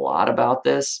a lot about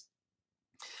this.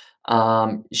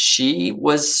 She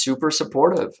was super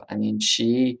supportive. I mean,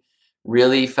 she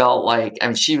really felt like,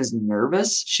 she was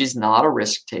nervous. She's not a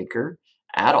risk taker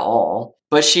at all,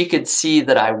 but she could see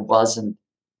that I wasn't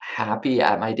happy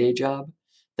at my day job,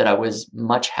 that I was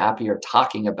much happier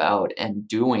talking about and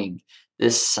doing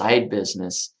this side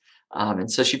business.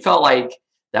 And so she felt like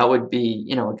that would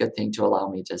be, a good thing to allow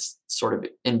me to sort of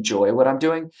enjoy what I'm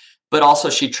doing. But also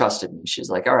she trusted me. She's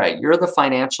like, all right, you're the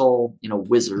financial,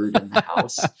 wizard in the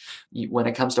house. When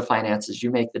it comes to finances, you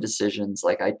make the decisions.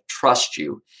 Like, I trust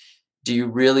you. Do you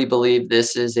really believe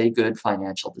this is a good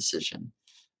financial decision?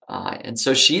 And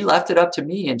so she left it up to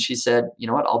me, and she said, you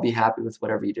know what, I'll be happy with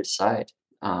whatever you decide.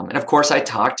 And of course, I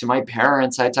talked to my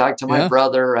parents, I talked to my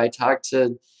brother, I talked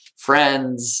to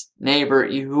friends, neighbor,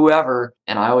 whoever.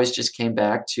 And I always just came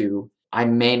back to, I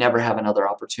may never have another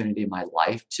opportunity in my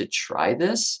life to try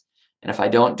this. And if I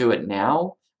don't do it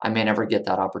now, I may never get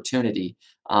that opportunity.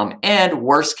 And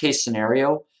worst case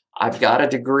scenario, I've got a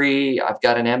degree, I've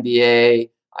got an MBA,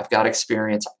 I've got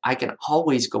experience. I can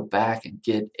always go back and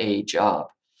get a job,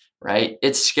 right?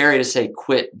 It's scary to say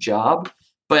quit job,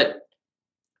 but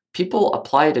people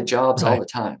apply to jobs all the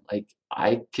time. Like,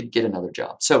 I could get another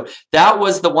job. So that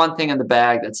was the one thing in the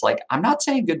bag that's like, I'm not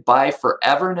saying goodbye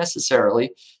forever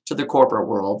necessarily to the corporate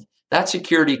world. That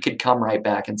security could come right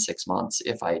back in 6 months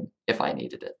if I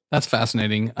needed it. That's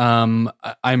fascinating. I'm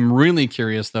really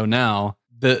curious though now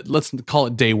that, let's call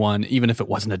it day one, even if it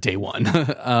wasn't a day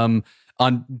one.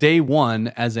 On day one,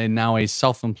 as a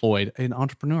self-employed, an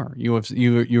entrepreneur,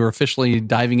 you're officially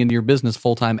diving into your business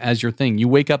full time as your thing. You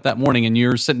wake up that morning and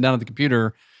you're sitting down at the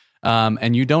computer,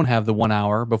 and you don't have the 1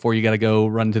 hour before you got to go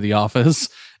run to the office.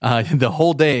 The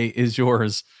whole day is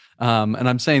yours. And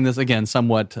I'm saying this again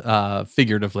somewhat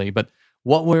figuratively, but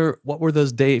what were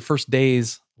those first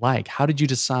days like? How did you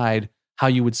decide how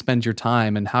you would spend your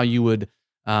time and how you would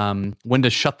when to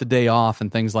shut the day off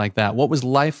and things like that? What was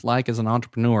life like as an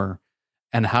entrepreneur?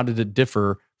 And how did it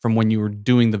differ from when you were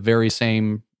doing the very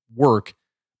same work,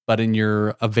 but in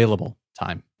your available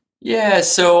time? Yeah,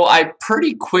 so I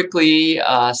pretty quickly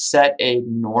set a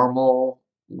normal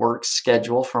work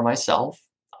schedule for myself.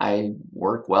 I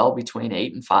work well between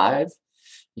 8 and 5,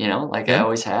 like I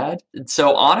always had. And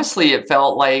so honestly, it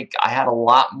felt like I had a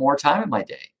lot more time in my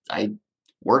day. I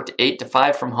worked 8 to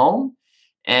 5 from home,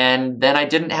 and then I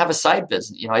didn't have a side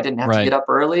business. I didn't have to get up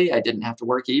early. I didn't have to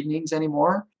work evenings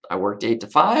anymore. I worked 8 to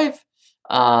 5.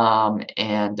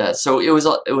 So it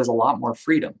was a lot more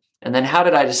freedom. And then how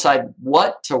did I decide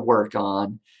what to work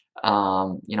on?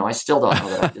 I still don't know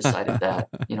that I decided that,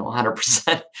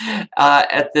 100%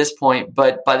 at this point.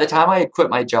 But by the time I had quit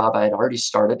my job, I had already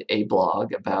started a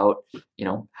blog about,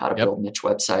 how to build niche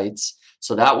websites.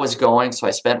 So that was going. So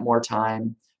I spent more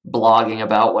time blogging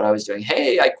about what I was doing.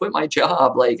 Hey, I quit my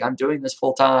job. Like, I'm doing this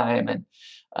full time. And,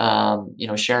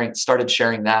 started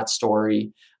sharing that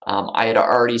story. I had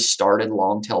already started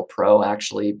Longtail Pro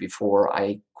actually before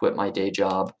I quit my day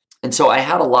job. And so I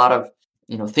had a lot of,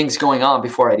 things going on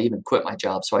before I'd even quit my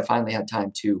job. So I finally had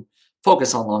time to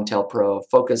focus on Longtail Pro,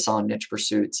 focus on niche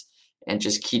pursuits, and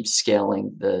just keep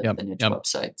scaling the niche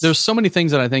websites. There's so many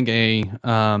things that I think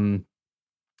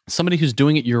somebody who's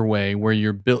doing it your way, where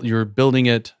you're building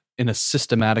it in a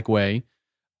systematic way,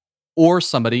 or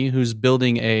somebody who's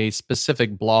building a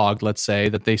specific blog, let's say,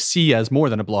 that they see as more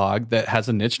than a blog that has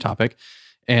a niche topic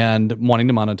and wanting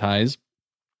to monetize.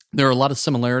 There are a lot of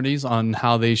similarities on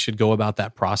how they should go about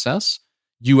that process.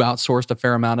 You outsourced a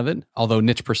fair amount of it, although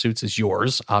Niche Pursuits is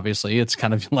yours, obviously. It's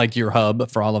kind of like your hub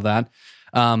for all of that.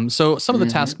 So some of the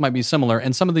tasks might be similar,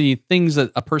 and some of the things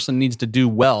that a person needs to do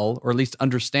well, or at least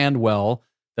understand well,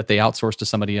 that they outsource to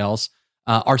somebody else,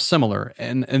 are similar.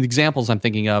 And examples I'm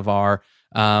thinking of are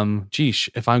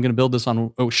if I'm going to build this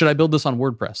should I build this on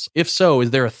WordPress? If so,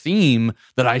 is there a theme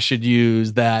that I should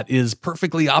use that is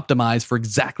perfectly optimized for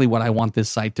exactly what I want this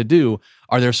site to do?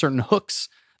 Are there certain hooks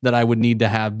that I would need to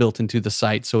have built into the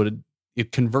site so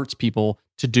it converts people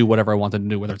to do whatever I want them to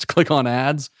do, whether it's click on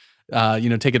ads,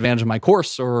 take advantage of my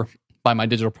course or buy my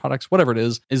digital products, whatever it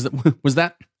is. Was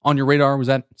that on your radar? Was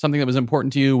that something that was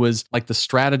important to you? Was like the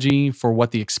strategy for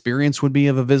what the experience would be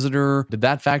of a visitor? Did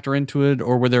that factor into it?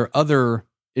 Or were there other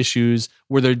issues?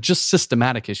 Were there just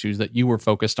systematic issues that you were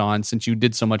focused on since you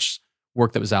did so much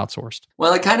work that was outsourced?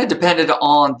 Well, it kind of depended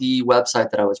on the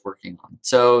website that I was working on.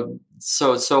 So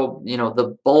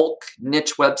the bulk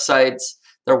niche websites,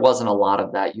 there wasn't a lot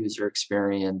of that user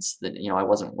experience that, I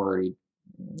wasn't worried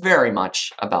very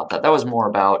much about that. That was more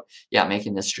about,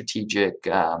 making the strategic,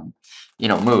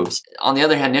 moves. On the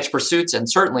other hand, niche pursuits and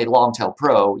certainly Longtail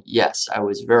Pro, yes, I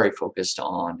was very focused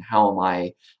on how am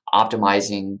I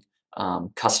optimizing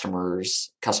customer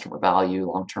value,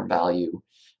 long-term value,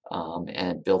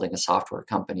 and building a software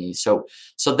company. So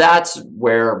that's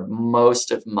where most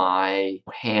of my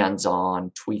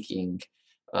hands-on tweaking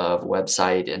of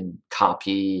website and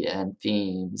copy and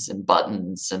themes and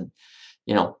buttons and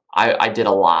I did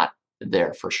a lot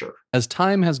there for sure. As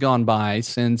time has gone by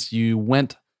since you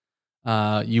went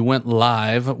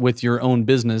live with your own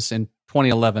business in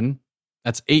 2011,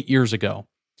 that's 8 years ago.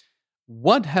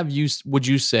 What would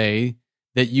you say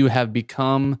that you have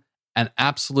become an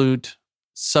absolute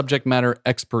subject matter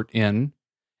expert in?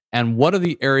 And what are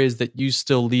the areas that you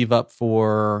still leave up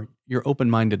for you're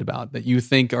open-minded about, that you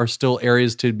think are still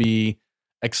areas to be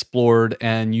explored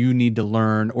and you need to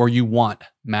learn or you want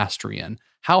mastery in?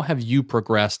 How have you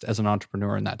progressed as an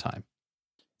entrepreneur in that time?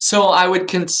 So I would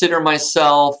consider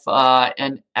myself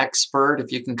an expert,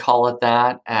 if you can call it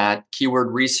that, at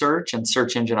keyword research and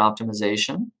search engine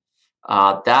optimization.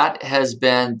 That has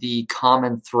been the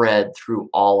common thread through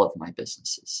all of my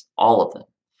businesses, all of them,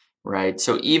 right?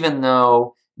 So even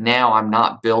though now I'm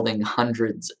not building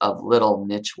hundreds of little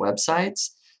niche websites,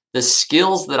 the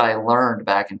skills that I learned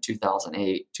back in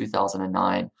 2008,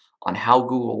 2009 on how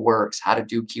Google works, how to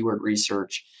do keyword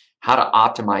research, how to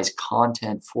optimize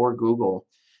content for Google,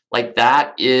 like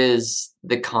that is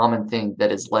the common thing that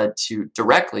has led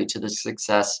directly to the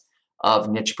success of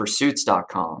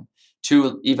nichepursuits.com,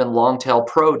 to even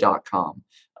longtailpro.com.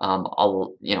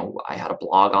 I had a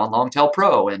blog on Longtail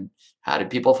Pro, and how did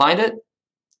people find it?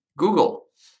 Google,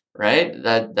 right?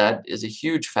 That is a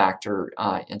huge factor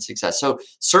in success. So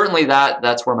certainly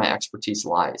that's where my expertise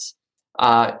lies.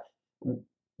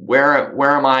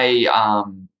 Where am I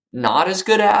not as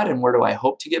good at, and where do I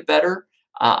hope to get better?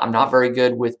 I'm not very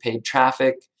good with paid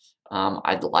traffic.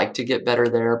 I'd like to get better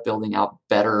there, building out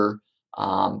better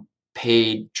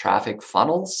paid traffic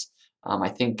funnels. I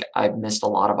think I've missed a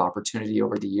lot of opportunity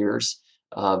over the years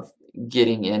of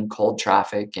getting in cold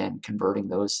traffic and converting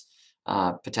those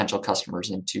potential customers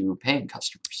into paying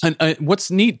customers. And what's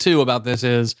neat too about this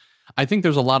is I think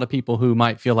there's a lot of people who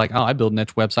might feel like, I build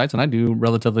niche websites and I do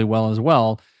relatively well as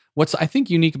well. What's I think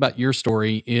unique about your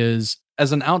story is,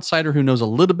 as an outsider who knows a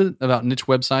little bit about niche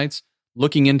websites,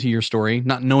 looking into your story,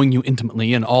 not knowing you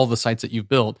intimately and all the sites that you've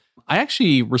built, I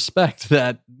actually respect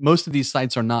that most of these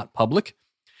sites are not public.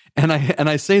 And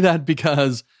I say that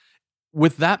because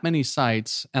with that many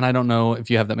sites, and I don't know if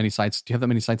you have that many sites. Do you have that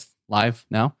many sites live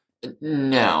now?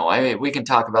 No, I mean, we can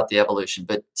talk about the evolution,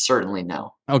 but certainly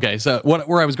no. Okay, so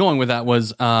where I was going with that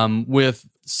was with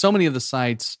so many of the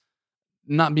sites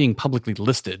not being publicly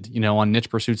listed, on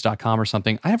nichepursuits.com or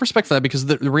something. I have respect for that because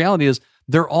the reality is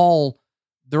they're all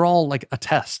like a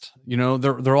test.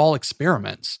 They're all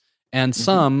experiments, and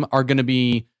some are going to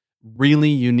be really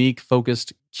unique,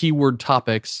 focused keyword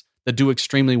topics that do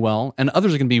extremely well, and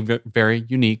others are going to be very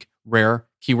unique, rare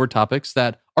keyword topics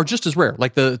that are just as rare.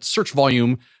 Like the search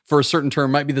volume for a certain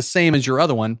term might be the same as your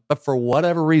other one, but for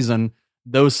whatever reason,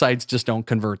 those sites just don't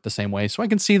convert the same way. So I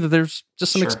can see that there's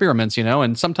just some experiments,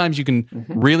 and sometimes you can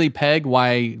really peg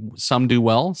why some do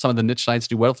well. Some of the niche sites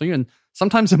do well for you. And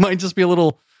sometimes it might just be a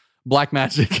little black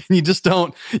magic. And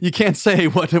you can't say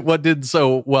what did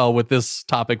so well with this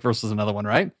topic versus another one,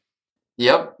 right?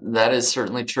 Yep, that is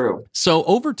certainly true. So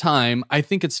over time, I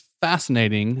think it's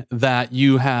fascinating that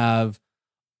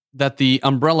that the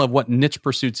umbrella of what Niche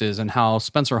Pursuits is and how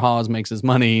Spencer Hawes makes his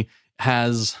money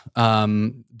has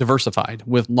diversified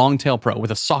with Longtail Pro, with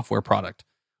a software product,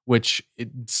 which it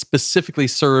specifically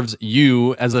serves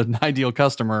you as an ideal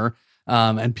customer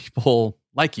and people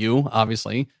like you,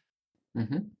 obviously.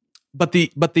 But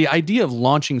the idea of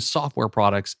launching software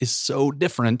products is so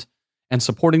different, and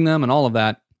supporting them and all of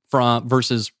that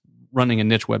versus running a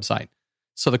niche website.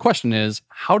 So the question is,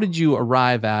 how did you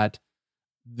arrive at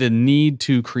the need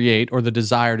to create or the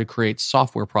desire to create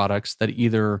software products that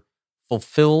either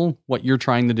fulfill what you're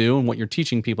trying to do and what you're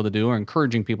teaching people to do or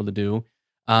encouraging people to do?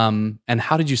 And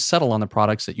how did you settle on the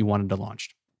products that you wanted to launch?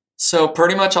 So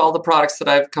pretty much all the products that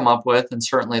I've come up with, and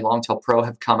certainly Longtail Pro,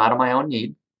 have come out of my own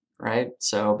need, right?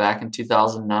 So back in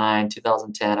 2009,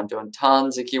 2010, I'm doing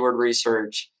tons of keyword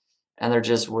research, and there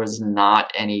just was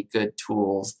not any good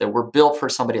tools that were built for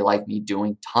somebody like me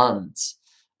doing tons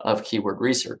of keyword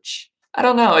research. I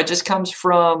don't know. It just comes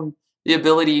from the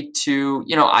ability to,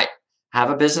 I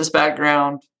have a business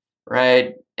background,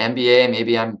 right? MBA,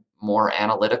 maybe I'm more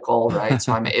analytical, right?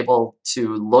 So I'm able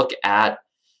to look at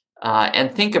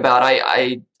and think about,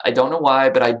 I don't know why,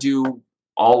 but I do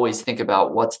always think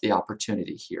about what's the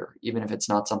opportunity here, even if it's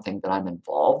not something that I'm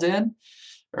involved in,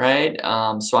 right?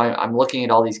 So I'm looking at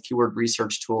all these keyword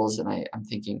research tools and I'm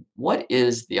thinking, what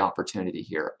is the opportunity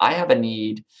here? I have a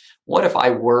need. What if I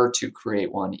were to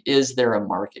create one? Is there a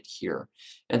market here?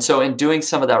 And so in doing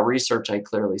some of that research, I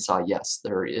clearly saw, yes,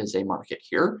 there is a market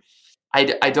here.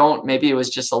 Maybe it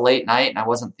was just a late night and I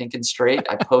wasn't thinking straight.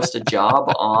 I posted a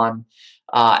job on,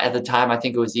 at the time, I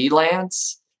think it was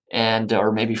Elance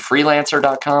or maybe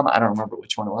freelancer.com. I don't remember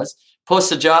which one it was.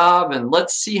 Post a job and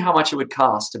let's see how much it would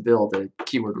cost to build a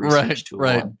keyword research tool.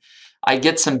 Right. And I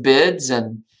get some bids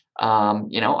and,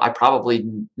 I probably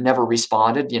never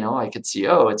responded. I could see,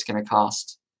 it's going to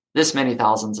cost this many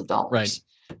thousands of dollars. Right.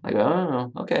 I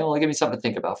go, okay, well, give me something to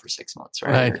think about for 6 months.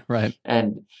 Right. Right.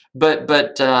 And,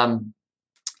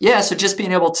 so just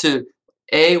being able to,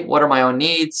 A, what are my own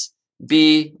needs?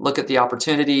 B, look at the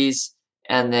opportunities,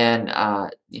 and then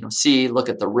C, look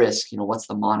at the risk. What's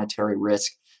the monetary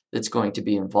risk that's going to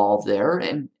be involved there,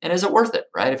 and is it worth it,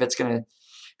 right? If it's going to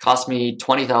cost me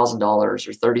 $20,000 or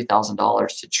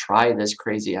 $30,000 to try this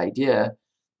crazy idea,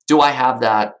 do I have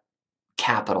that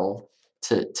capital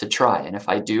to try? And if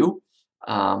I do,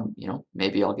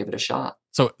 maybe I'll give it a shot.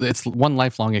 So it's one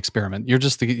lifelong experiment. You're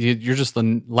just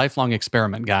the lifelong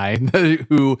experiment guy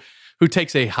who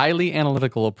takes a highly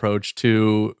analytical approach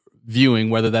to viewing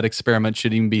whether that experiment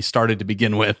should even be started to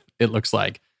begin with. It looks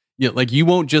like, you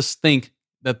won't just think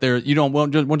that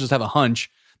won't just have a hunch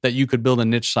that you could build a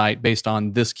niche site based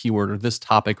on this keyword or this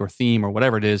topic or theme or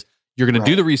whatever it is. You're going to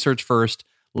do the research first,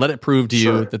 let it prove to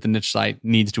you that the niche site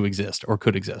needs to exist or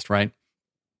could exist, right?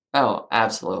 Oh,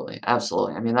 absolutely.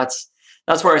 Absolutely. I mean, that's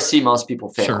where I see most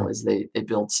people fail is they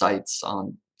build sites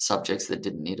on subjects that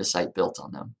didn't need a site built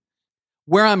on them.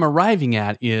 Where I'm arriving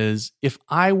at is if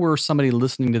I were somebody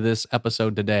listening to this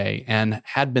episode today and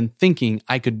had been thinking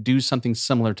I could do something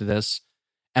similar to this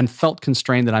and felt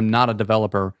constrained that I'm not a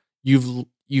developer,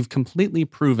 you've completely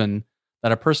proven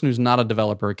that a person who's not a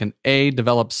developer can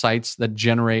develop sites that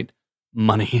generate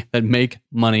money, that make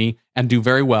money and do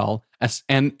very well.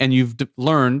 And you've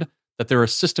learned that there are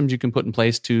systems you can put in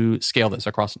place to scale this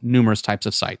across numerous types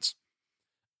of sites.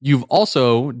 You've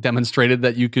also demonstrated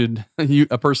that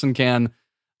a person can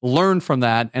learn from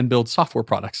that and build software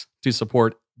products to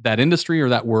support that industry or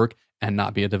that work and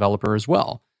not be a developer as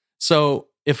well. So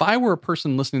if I were a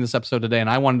person listening to this episode today and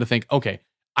I wanted to think, okay,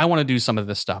 I want to do some of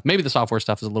this stuff. Maybe the software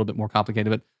stuff is a little bit more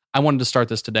complicated, but I wanted to start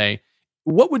this today.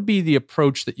 What would be the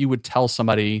approach that you would tell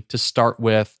somebody to start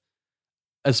with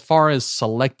as far as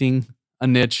selecting a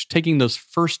niche, taking those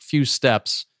first few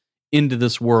steps into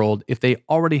this world if they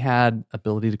already had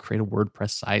ability to create a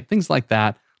WordPress site, things like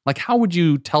that? Like, how would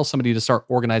you tell somebody to start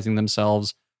organizing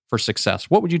themselves for success?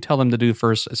 What would you tell them to do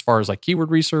first as far as like keyword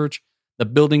research, the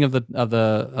building of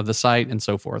the site, and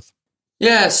so forth?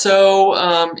 Yeah, so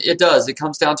it does. It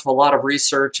comes down to a lot of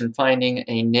research and finding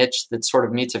a niche that sort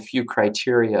of meets a few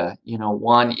criteria.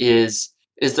 One is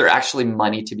there actually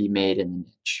money to be made in the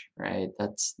niche, right?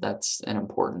 That's an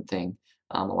important thing.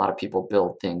 A lot of people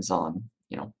build things on,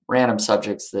 random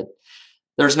subjects that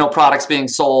there's no products being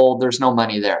sold, there's no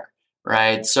money there,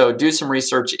 right? So do some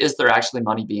research. Is there actually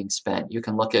money being spent? You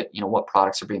can look at, what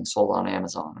products are being sold on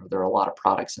Amazon, or there are a lot of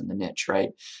products in the niche, right?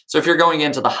 So if you're going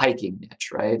into the hiking niche,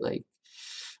 right? Like,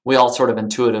 we all sort of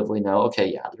intuitively know, okay,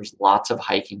 yeah, there's lots of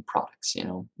hiking products,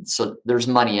 so there's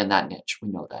money in that niche. We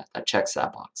know that checks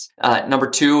that box. Number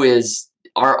two is,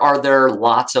 are there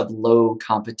lots of low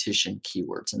competition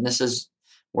keywords? And this is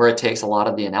where it takes a lot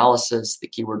of the analysis, the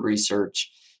keyword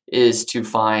research, is to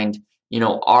find,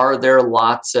 are there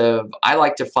I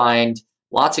like to find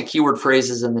lots of keyword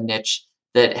phrases in the niche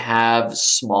that have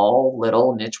small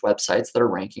little niche websites that are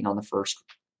ranking on the first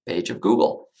page of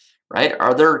Google. Right?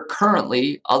 Are there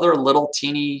currently other little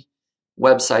teeny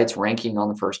websites ranking on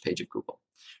the first page of Google?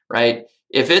 Right?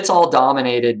 If it's all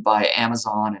dominated by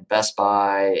Amazon and Best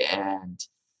Buy and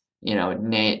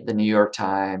the New York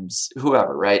Times,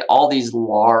 whoever, right? All these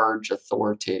large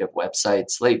authoritative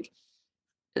websites, like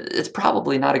it's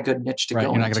probably not a good niche to Right.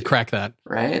 go You're not going into, to crack that.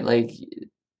 right? Like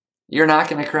you're not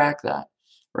going to crack that,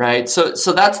 right? So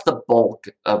that's the bulk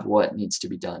of what needs to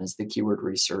be done is the keyword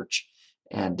research.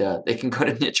 And they can go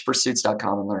to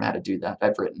nichepursuits.com and learn how to do that.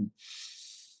 I've written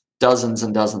dozens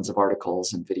and dozens of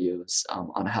articles and videos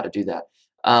on how to do that.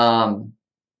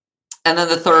 And then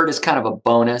the third is kind of a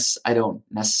bonus. I don't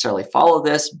necessarily follow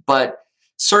this, but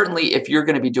certainly if you're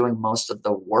going to be doing most of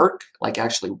the work, like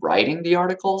actually writing the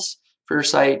articles for your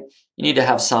site, you need to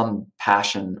have some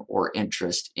passion or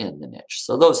interest in the niche.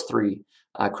 So those three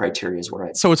criteria is where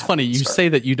I. So it's funny, you say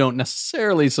that you don't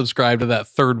necessarily subscribe to that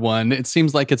third one. It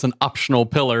seems like it's an optional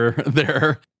pillar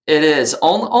there. It is.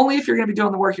 Only if you're going to be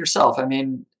doing the work yourself. I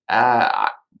mean,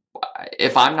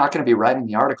 if I'm not going to be writing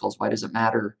the articles, why does it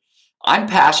matter? I'm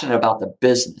passionate about the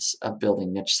business of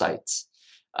building niche sites.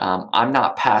 I'm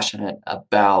not passionate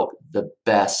about the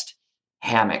best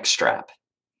hammock strap.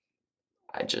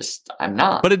 I'm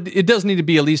not. But it does need to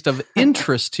be at least of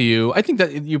interest to you. I think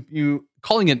that you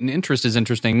calling it an interest is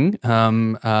interesting.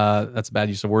 That's a bad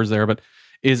use of words there, but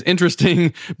is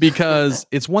interesting because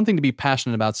it's one thing to be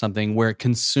passionate about something where it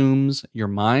consumes your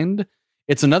mind.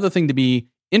 It's another thing to be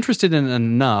interested in it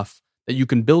enough that you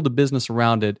can build a business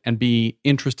around it and be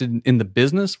interested in the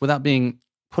business without being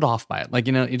put off by it. Like,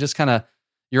 you just kind of,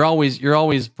 you're always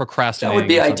procrastinating. That would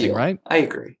be ideal, right? I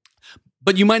agree.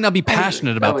 But you might not be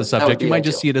passionate about the subject. You might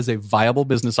just see it as a viable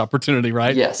business opportunity,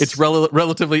 right? Yes. It's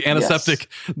relatively antiseptic,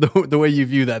 the way you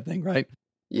view that thing, right?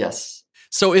 Yes.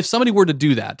 So if somebody were to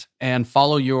do that and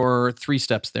follow your 3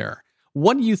 steps there,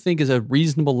 what do you think is a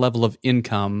reasonable level of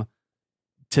income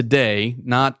today,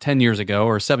 not 10 years ago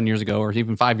or 7 years ago or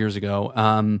even 5 years ago,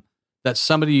 that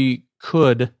somebody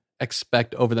could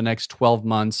expect over the next 12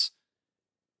 months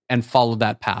and follow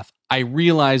that path? I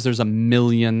realize there's a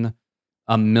million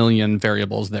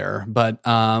variables there, but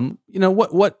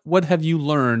what have you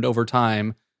learned over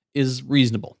time is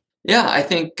reasonable? Yeah, I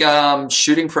think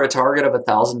shooting for a target of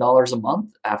 $1,000 a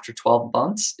month after 12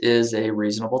 months is a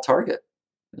reasonable target.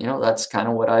 That's kind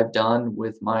of what I've done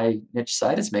with my niche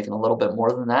site. It's making a little bit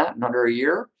more than that in under a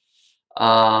year.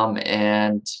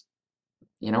 And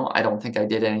I don't think I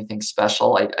did anything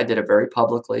special. I did it very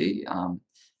publicly,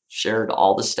 shared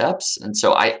all the steps. And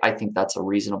so I think that's a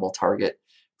reasonable target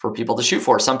for people to shoot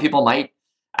for. Some people might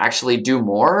actually do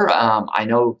more. I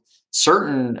know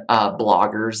certain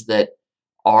bloggers that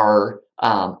are,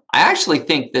 I actually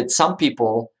think that some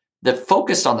people that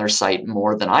focused on their site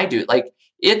more than I do, like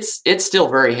it's still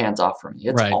very hands-off for me.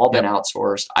 It's all been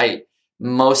outsourced.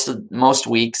 Most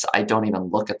weeks I don't even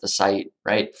look at the site,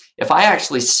 right? If I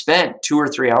actually spent 2 or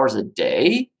 3 hours a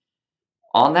day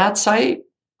on that site,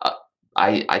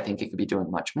 I think it could be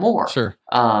doing much more. Sure.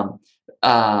 A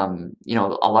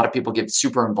lot of people get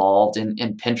super involved in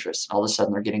Pinterest, and all of a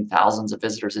sudden they're getting thousands of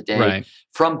visitors a day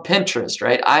from Pinterest,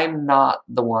 right? I'm not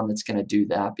the one that's going to do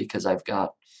that because I've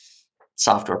got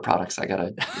software products I got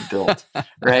to build,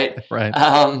 right? Right.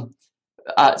 But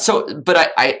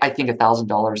I think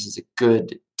 $1,000 is a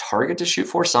good target to shoot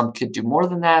for. Some could do more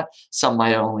than that. Some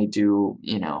might only do,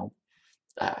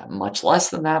 much less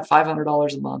than that,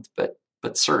 $500 a month, but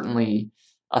certainly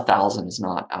 1,000 is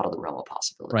not out of the realm of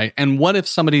possibility. Right. And what if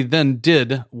somebody then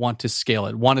did want to scale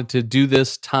it, wanted to do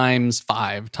this times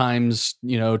 5, times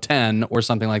 10 or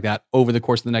something like that over the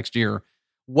course of the next year?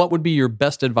 What would be your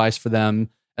best advice for them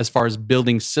as far as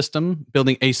building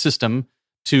a system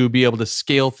to be able to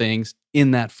scale things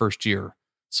in that first year?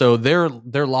 So they're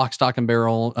lock, stock, and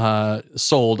barrel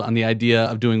sold on the idea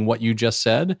of doing what you just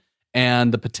said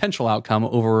and the potential outcome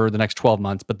over the next 12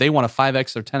 months, but they want to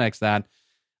 5x or 10x that.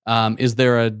 Is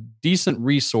there a decent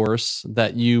resource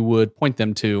that you would point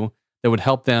them to that would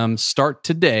help them start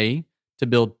today to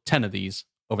build 10 of these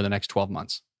over the next 12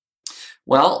 months?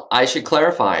 Well, I should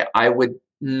clarify. I would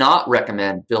not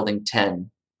recommend building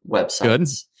 10 websites. Good.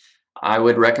 I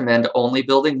would recommend only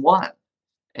building one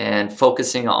and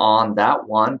focusing on that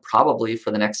one probably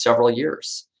for the next several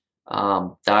years.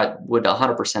 That would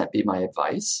 100% be my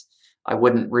advice. I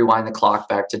wouldn't rewind the clock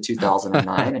back to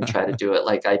 2009 and try to do it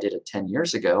like I did it 10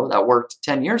 years ago. That worked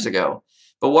 10 years ago.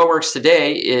 But what works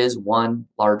today is one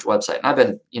large website. And I've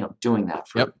been, doing that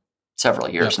for several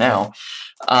years now.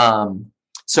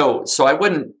 So I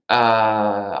wouldn't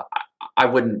try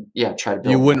to build.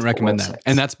 You wouldn't recommend websites. that.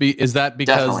 And is that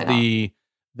because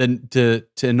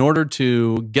in order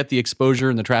to get the exposure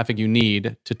and the traffic you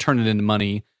need to turn it into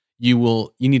money,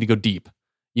 you need to go deep.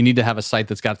 You need to have a site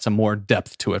that's got some more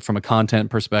depth to it from a content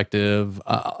perspective.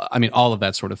 All of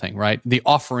that sort of thing, right? The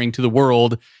offering to the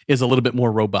world is a little bit more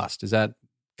robust. Is that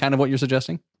kind of what you're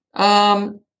suggesting?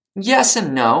 Yes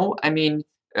and no. I mean,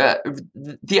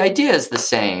 the idea is the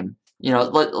same.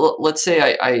 Let's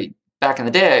say I back in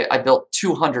the day, I built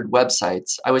 200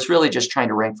 websites. I was really just trying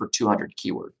to rank for 200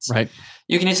 keywords. Right.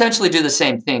 You can essentially do the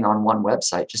same thing on one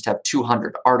website, just have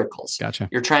 200 articles. Gotcha.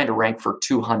 You're trying to rank for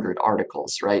 200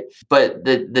 articles, right? But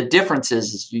the difference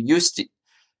is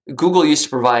Google used to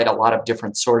provide a lot of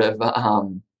different sort of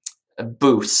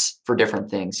boosts for different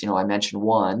things. I mentioned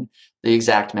one, the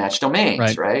exact match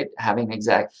domains, right? Having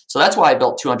exact. So that's why I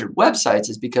built 200 websites,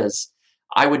 is because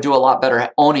I would do a lot better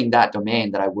owning that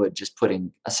domain than I would just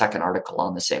putting a second article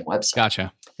on the same website.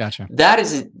 Gotcha.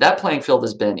 That playing field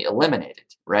has been eliminated,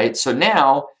 right? So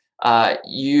now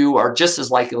you are just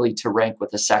as likely to rank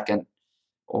with the second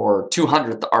or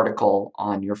 200th article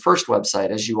on your first website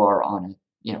as you are on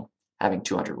having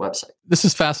 200 websites. This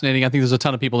is fascinating. I think there's a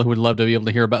ton of people who would love to be able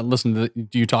to listen to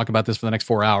you talk about this for the next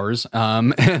 4 hours.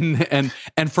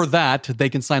 And for that, they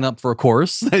can sign up for a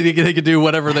course. They can do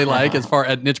whatever they like at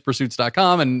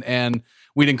nichepursuits.com, and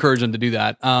we'd encourage them to do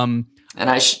that. And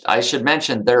I should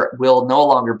mention, there will no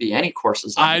longer be any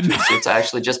courses on Niche Pursuits. I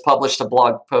actually just published a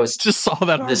blog post just saw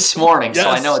that this morning, yes. So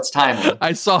I know it's timely.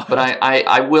 I saw But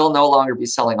I will no longer be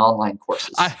selling online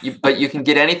courses. But you can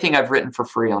get anything I've written for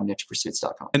free on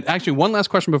nichepursuits.com. And actually, one last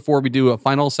question before we do a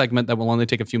final segment that will only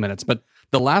take a few minutes. But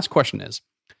the last question is,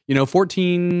 we'll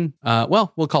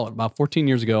call it about 14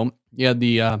 years ago, you had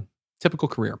the typical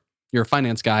career. You're a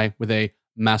finance guy with a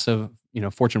massive,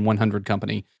 Fortune 100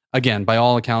 company. Again, by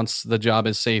all accounts, the job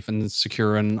is safe and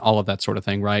secure and all of that sort of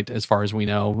thing, right? As far as we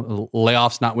know,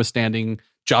 layoffs notwithstanding,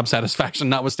 job satisfaction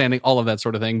notwithstanding, all of that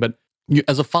sort of thing. But you,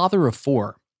 as a father of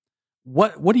 4,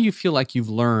 what do you feel like you've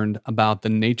learned about the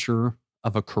nature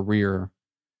of a career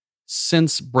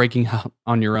since breaking out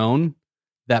on your own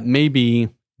that maybe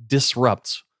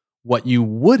disrupts what you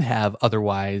would have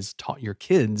otherwise taught your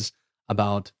kids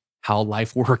about how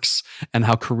life works and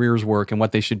how careers work and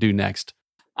what they should do next?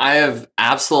 I have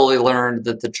absolutely learned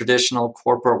that the traditional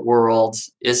corporate world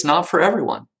is not for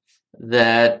everyone.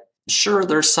 That sure,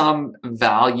 there's some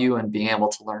value in being able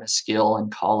to learn a skill in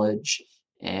college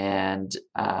and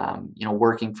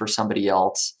working for somebody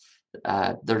else.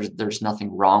 There's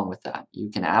nothing wrong with that.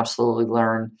 You can absolutely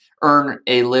earn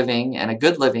a living and a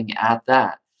good living at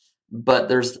that. But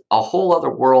there's a whole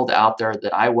other world out there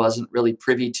that I wasn't really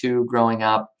privy to growing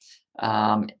up.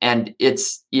 And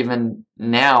it's even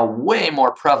now way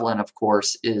more prevalent, of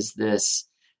course, is this,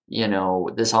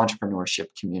 this entrepreneurship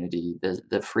community,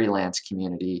 the freelance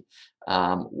community,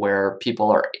 where people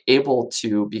are able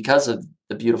to, because of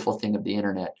the beautiful thing of the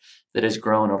internet that has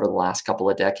grown over the last couple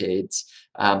of decades,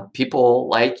 people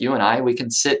like you and I, we can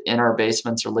sit in our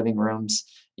basements or living rooms,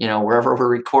 wherever we're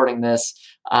recording this,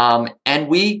 and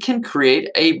we can create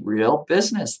a real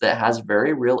business that has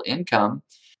very real income.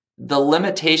 The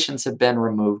limitations have been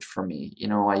removed for me.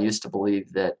 I used to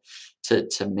believe that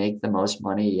to make the most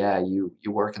money, you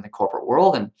work in the corporate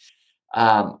world. And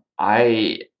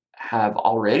I have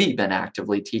already been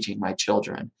actively teaching my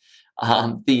children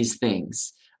these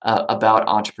things about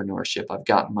entrepreneurship. I've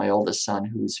gotten my oldest son,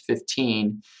 who's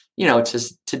 15,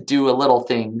 to do a little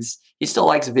things. He still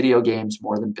likes video games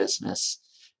more than business,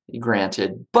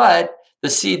 granted, but the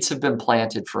seeds have been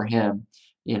planted for him,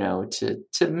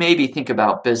 to maybe think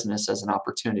about business as an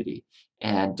opportunity.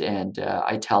 And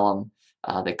I tell him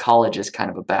that college is kind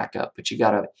of a backup, but you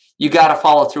gotta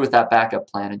follow through with that backup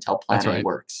plan until plan A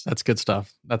works. That's good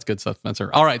stuff.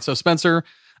 Spencer. All right. So Spencer,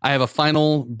 I have a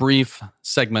final brief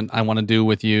segment I want to do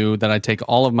with you that I take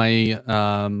all of my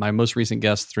my most recent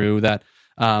guests through that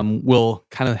will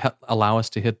kind of allow us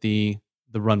to hit the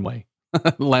runway,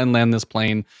 land this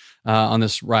plane on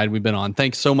this ride we've been on.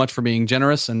 Thanks so much for being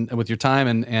generous and with your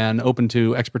time and open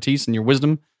to expertise and your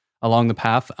wisdom along the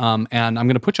path. And I'm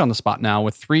going to put you on the spot now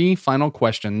with 3 final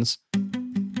questions.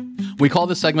 We call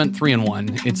this segment 3 in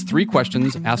 1. It's 3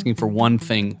 questions asking for one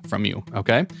thing from you.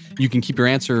 Okay. You can keep your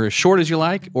answer as short as you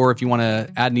like, or if you want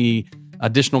to add any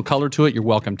additional color to it, you're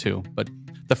welcome to. But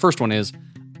the first one is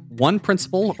one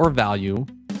principle or value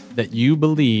that you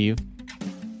believe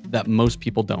that most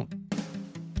people don't.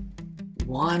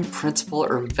 One principle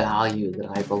or value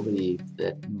that I believe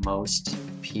that most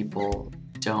people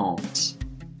don't.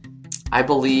 I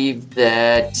believe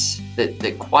that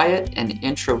quiet and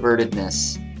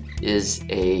introvertedness is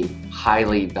a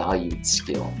highly valued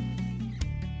skill.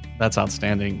 That's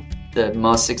outstanding. The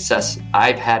most success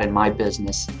I've had in my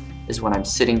business is when I'm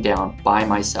sitting down by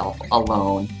myself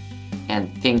alone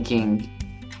and thinking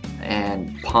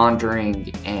and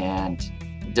pondering and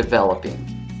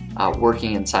developing.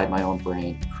 Working inside my own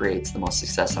brain creates the most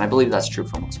success. And I believe that's true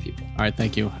for most people. All right,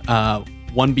 thank you.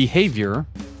 One behavior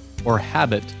or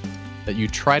habit that you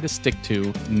try to stick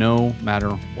to no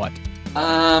matter what?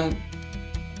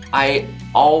 I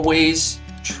always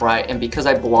try, and because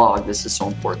I blog, this is so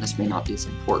important. This may not be as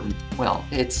important. Well,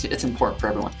 it's important for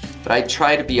everyone, but I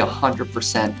try to be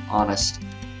 100% honest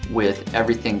with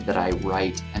everything that I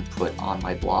write and put on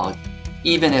my blog,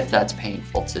 even if that's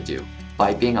painful to do.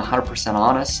 By being 100%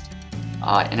 honest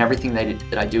in everything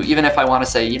that I do, even if I want to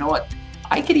say, you know what,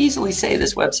 I could easily say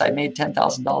this website made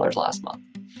 $10,000 last month,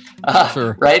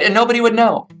 Sure. right? And nobody would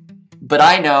know. But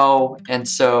I know, and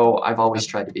so I've always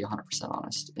tried to be 100%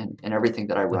 honest in everything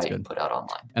that I write and put out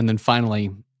online. And then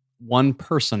finally, one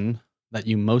person that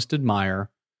you most admire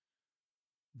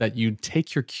that you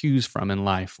take your cues from in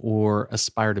life or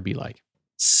aspire to be like.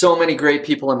 So many great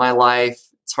people in my life.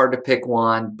 It's hard to pick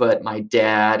one, but my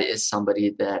dad is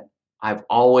somebody that I've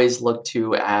always looked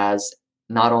to as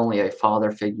not only a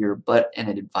father figure, but an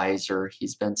advisor.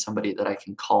 He's been somebody that I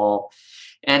can call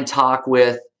and talk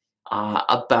with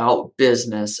about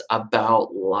business,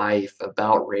 about life,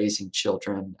 about raising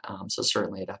children. So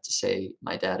certainly I'd have to say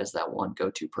my dad is that one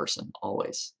go-to person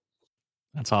always.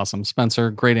 That's awesome.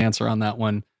 Spencer, great answer on that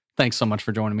one. Thanks so much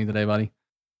for joining me today, buddy.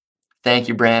 Thank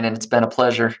you, Brandon. It's been a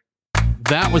pleasure.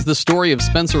 That was the story of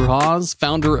Spencer Hawes,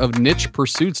 founder of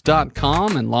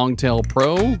NichePursuits.com and Longtail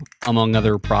Pro, among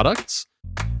other products.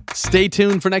 Stay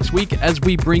tuned for next week as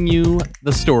we bring you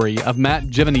the story of Matt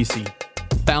Giovanisi,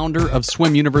 founder of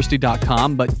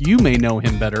SwimUniversity.com, but you may know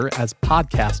him better as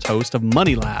podcast host of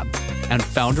Money Lab and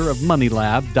founder of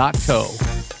MoneyLab.co,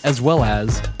 as well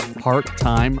as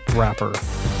part-time rapper.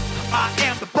 I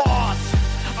am the boss.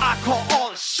 I call all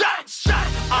the shots.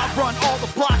 I run all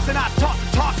the blocks and I talk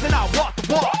the talks and I walk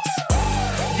the walks.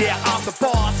 Yeah, I'm the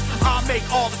boss. I make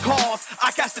all the calls.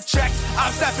 I cash the checks.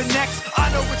 I'm stepping next.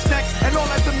 I know what's next, and all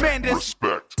I demand is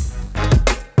respect.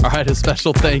 All right, a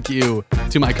special thank you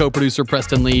to my co-producer,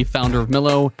 Preston Lee, founder of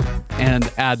Millo and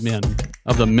admin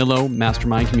of the Millo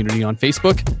Mastermind community on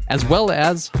Facebook, as well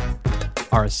as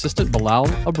our assistant, Bilal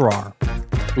Abrar,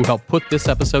 who helped put this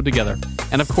episode together.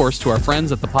 And of course, to our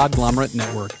friends at the Podglomerate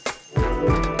Network.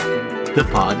 The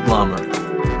Podglomerate,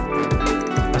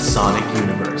 a sonic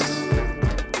universe.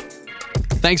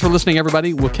 Thanks for listening,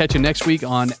 everybody. We'll catch you next week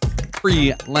on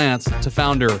Freelance to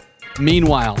Founder.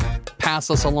 Meanwhile, pass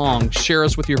us along, share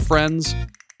us with your friends,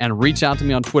 and reach out to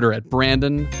me on Twitter at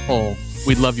Brandon Hull.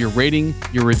 We'd love your rating,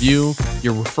 your review,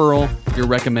 your referral, your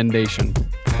recommendation.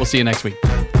 We'll see you next week.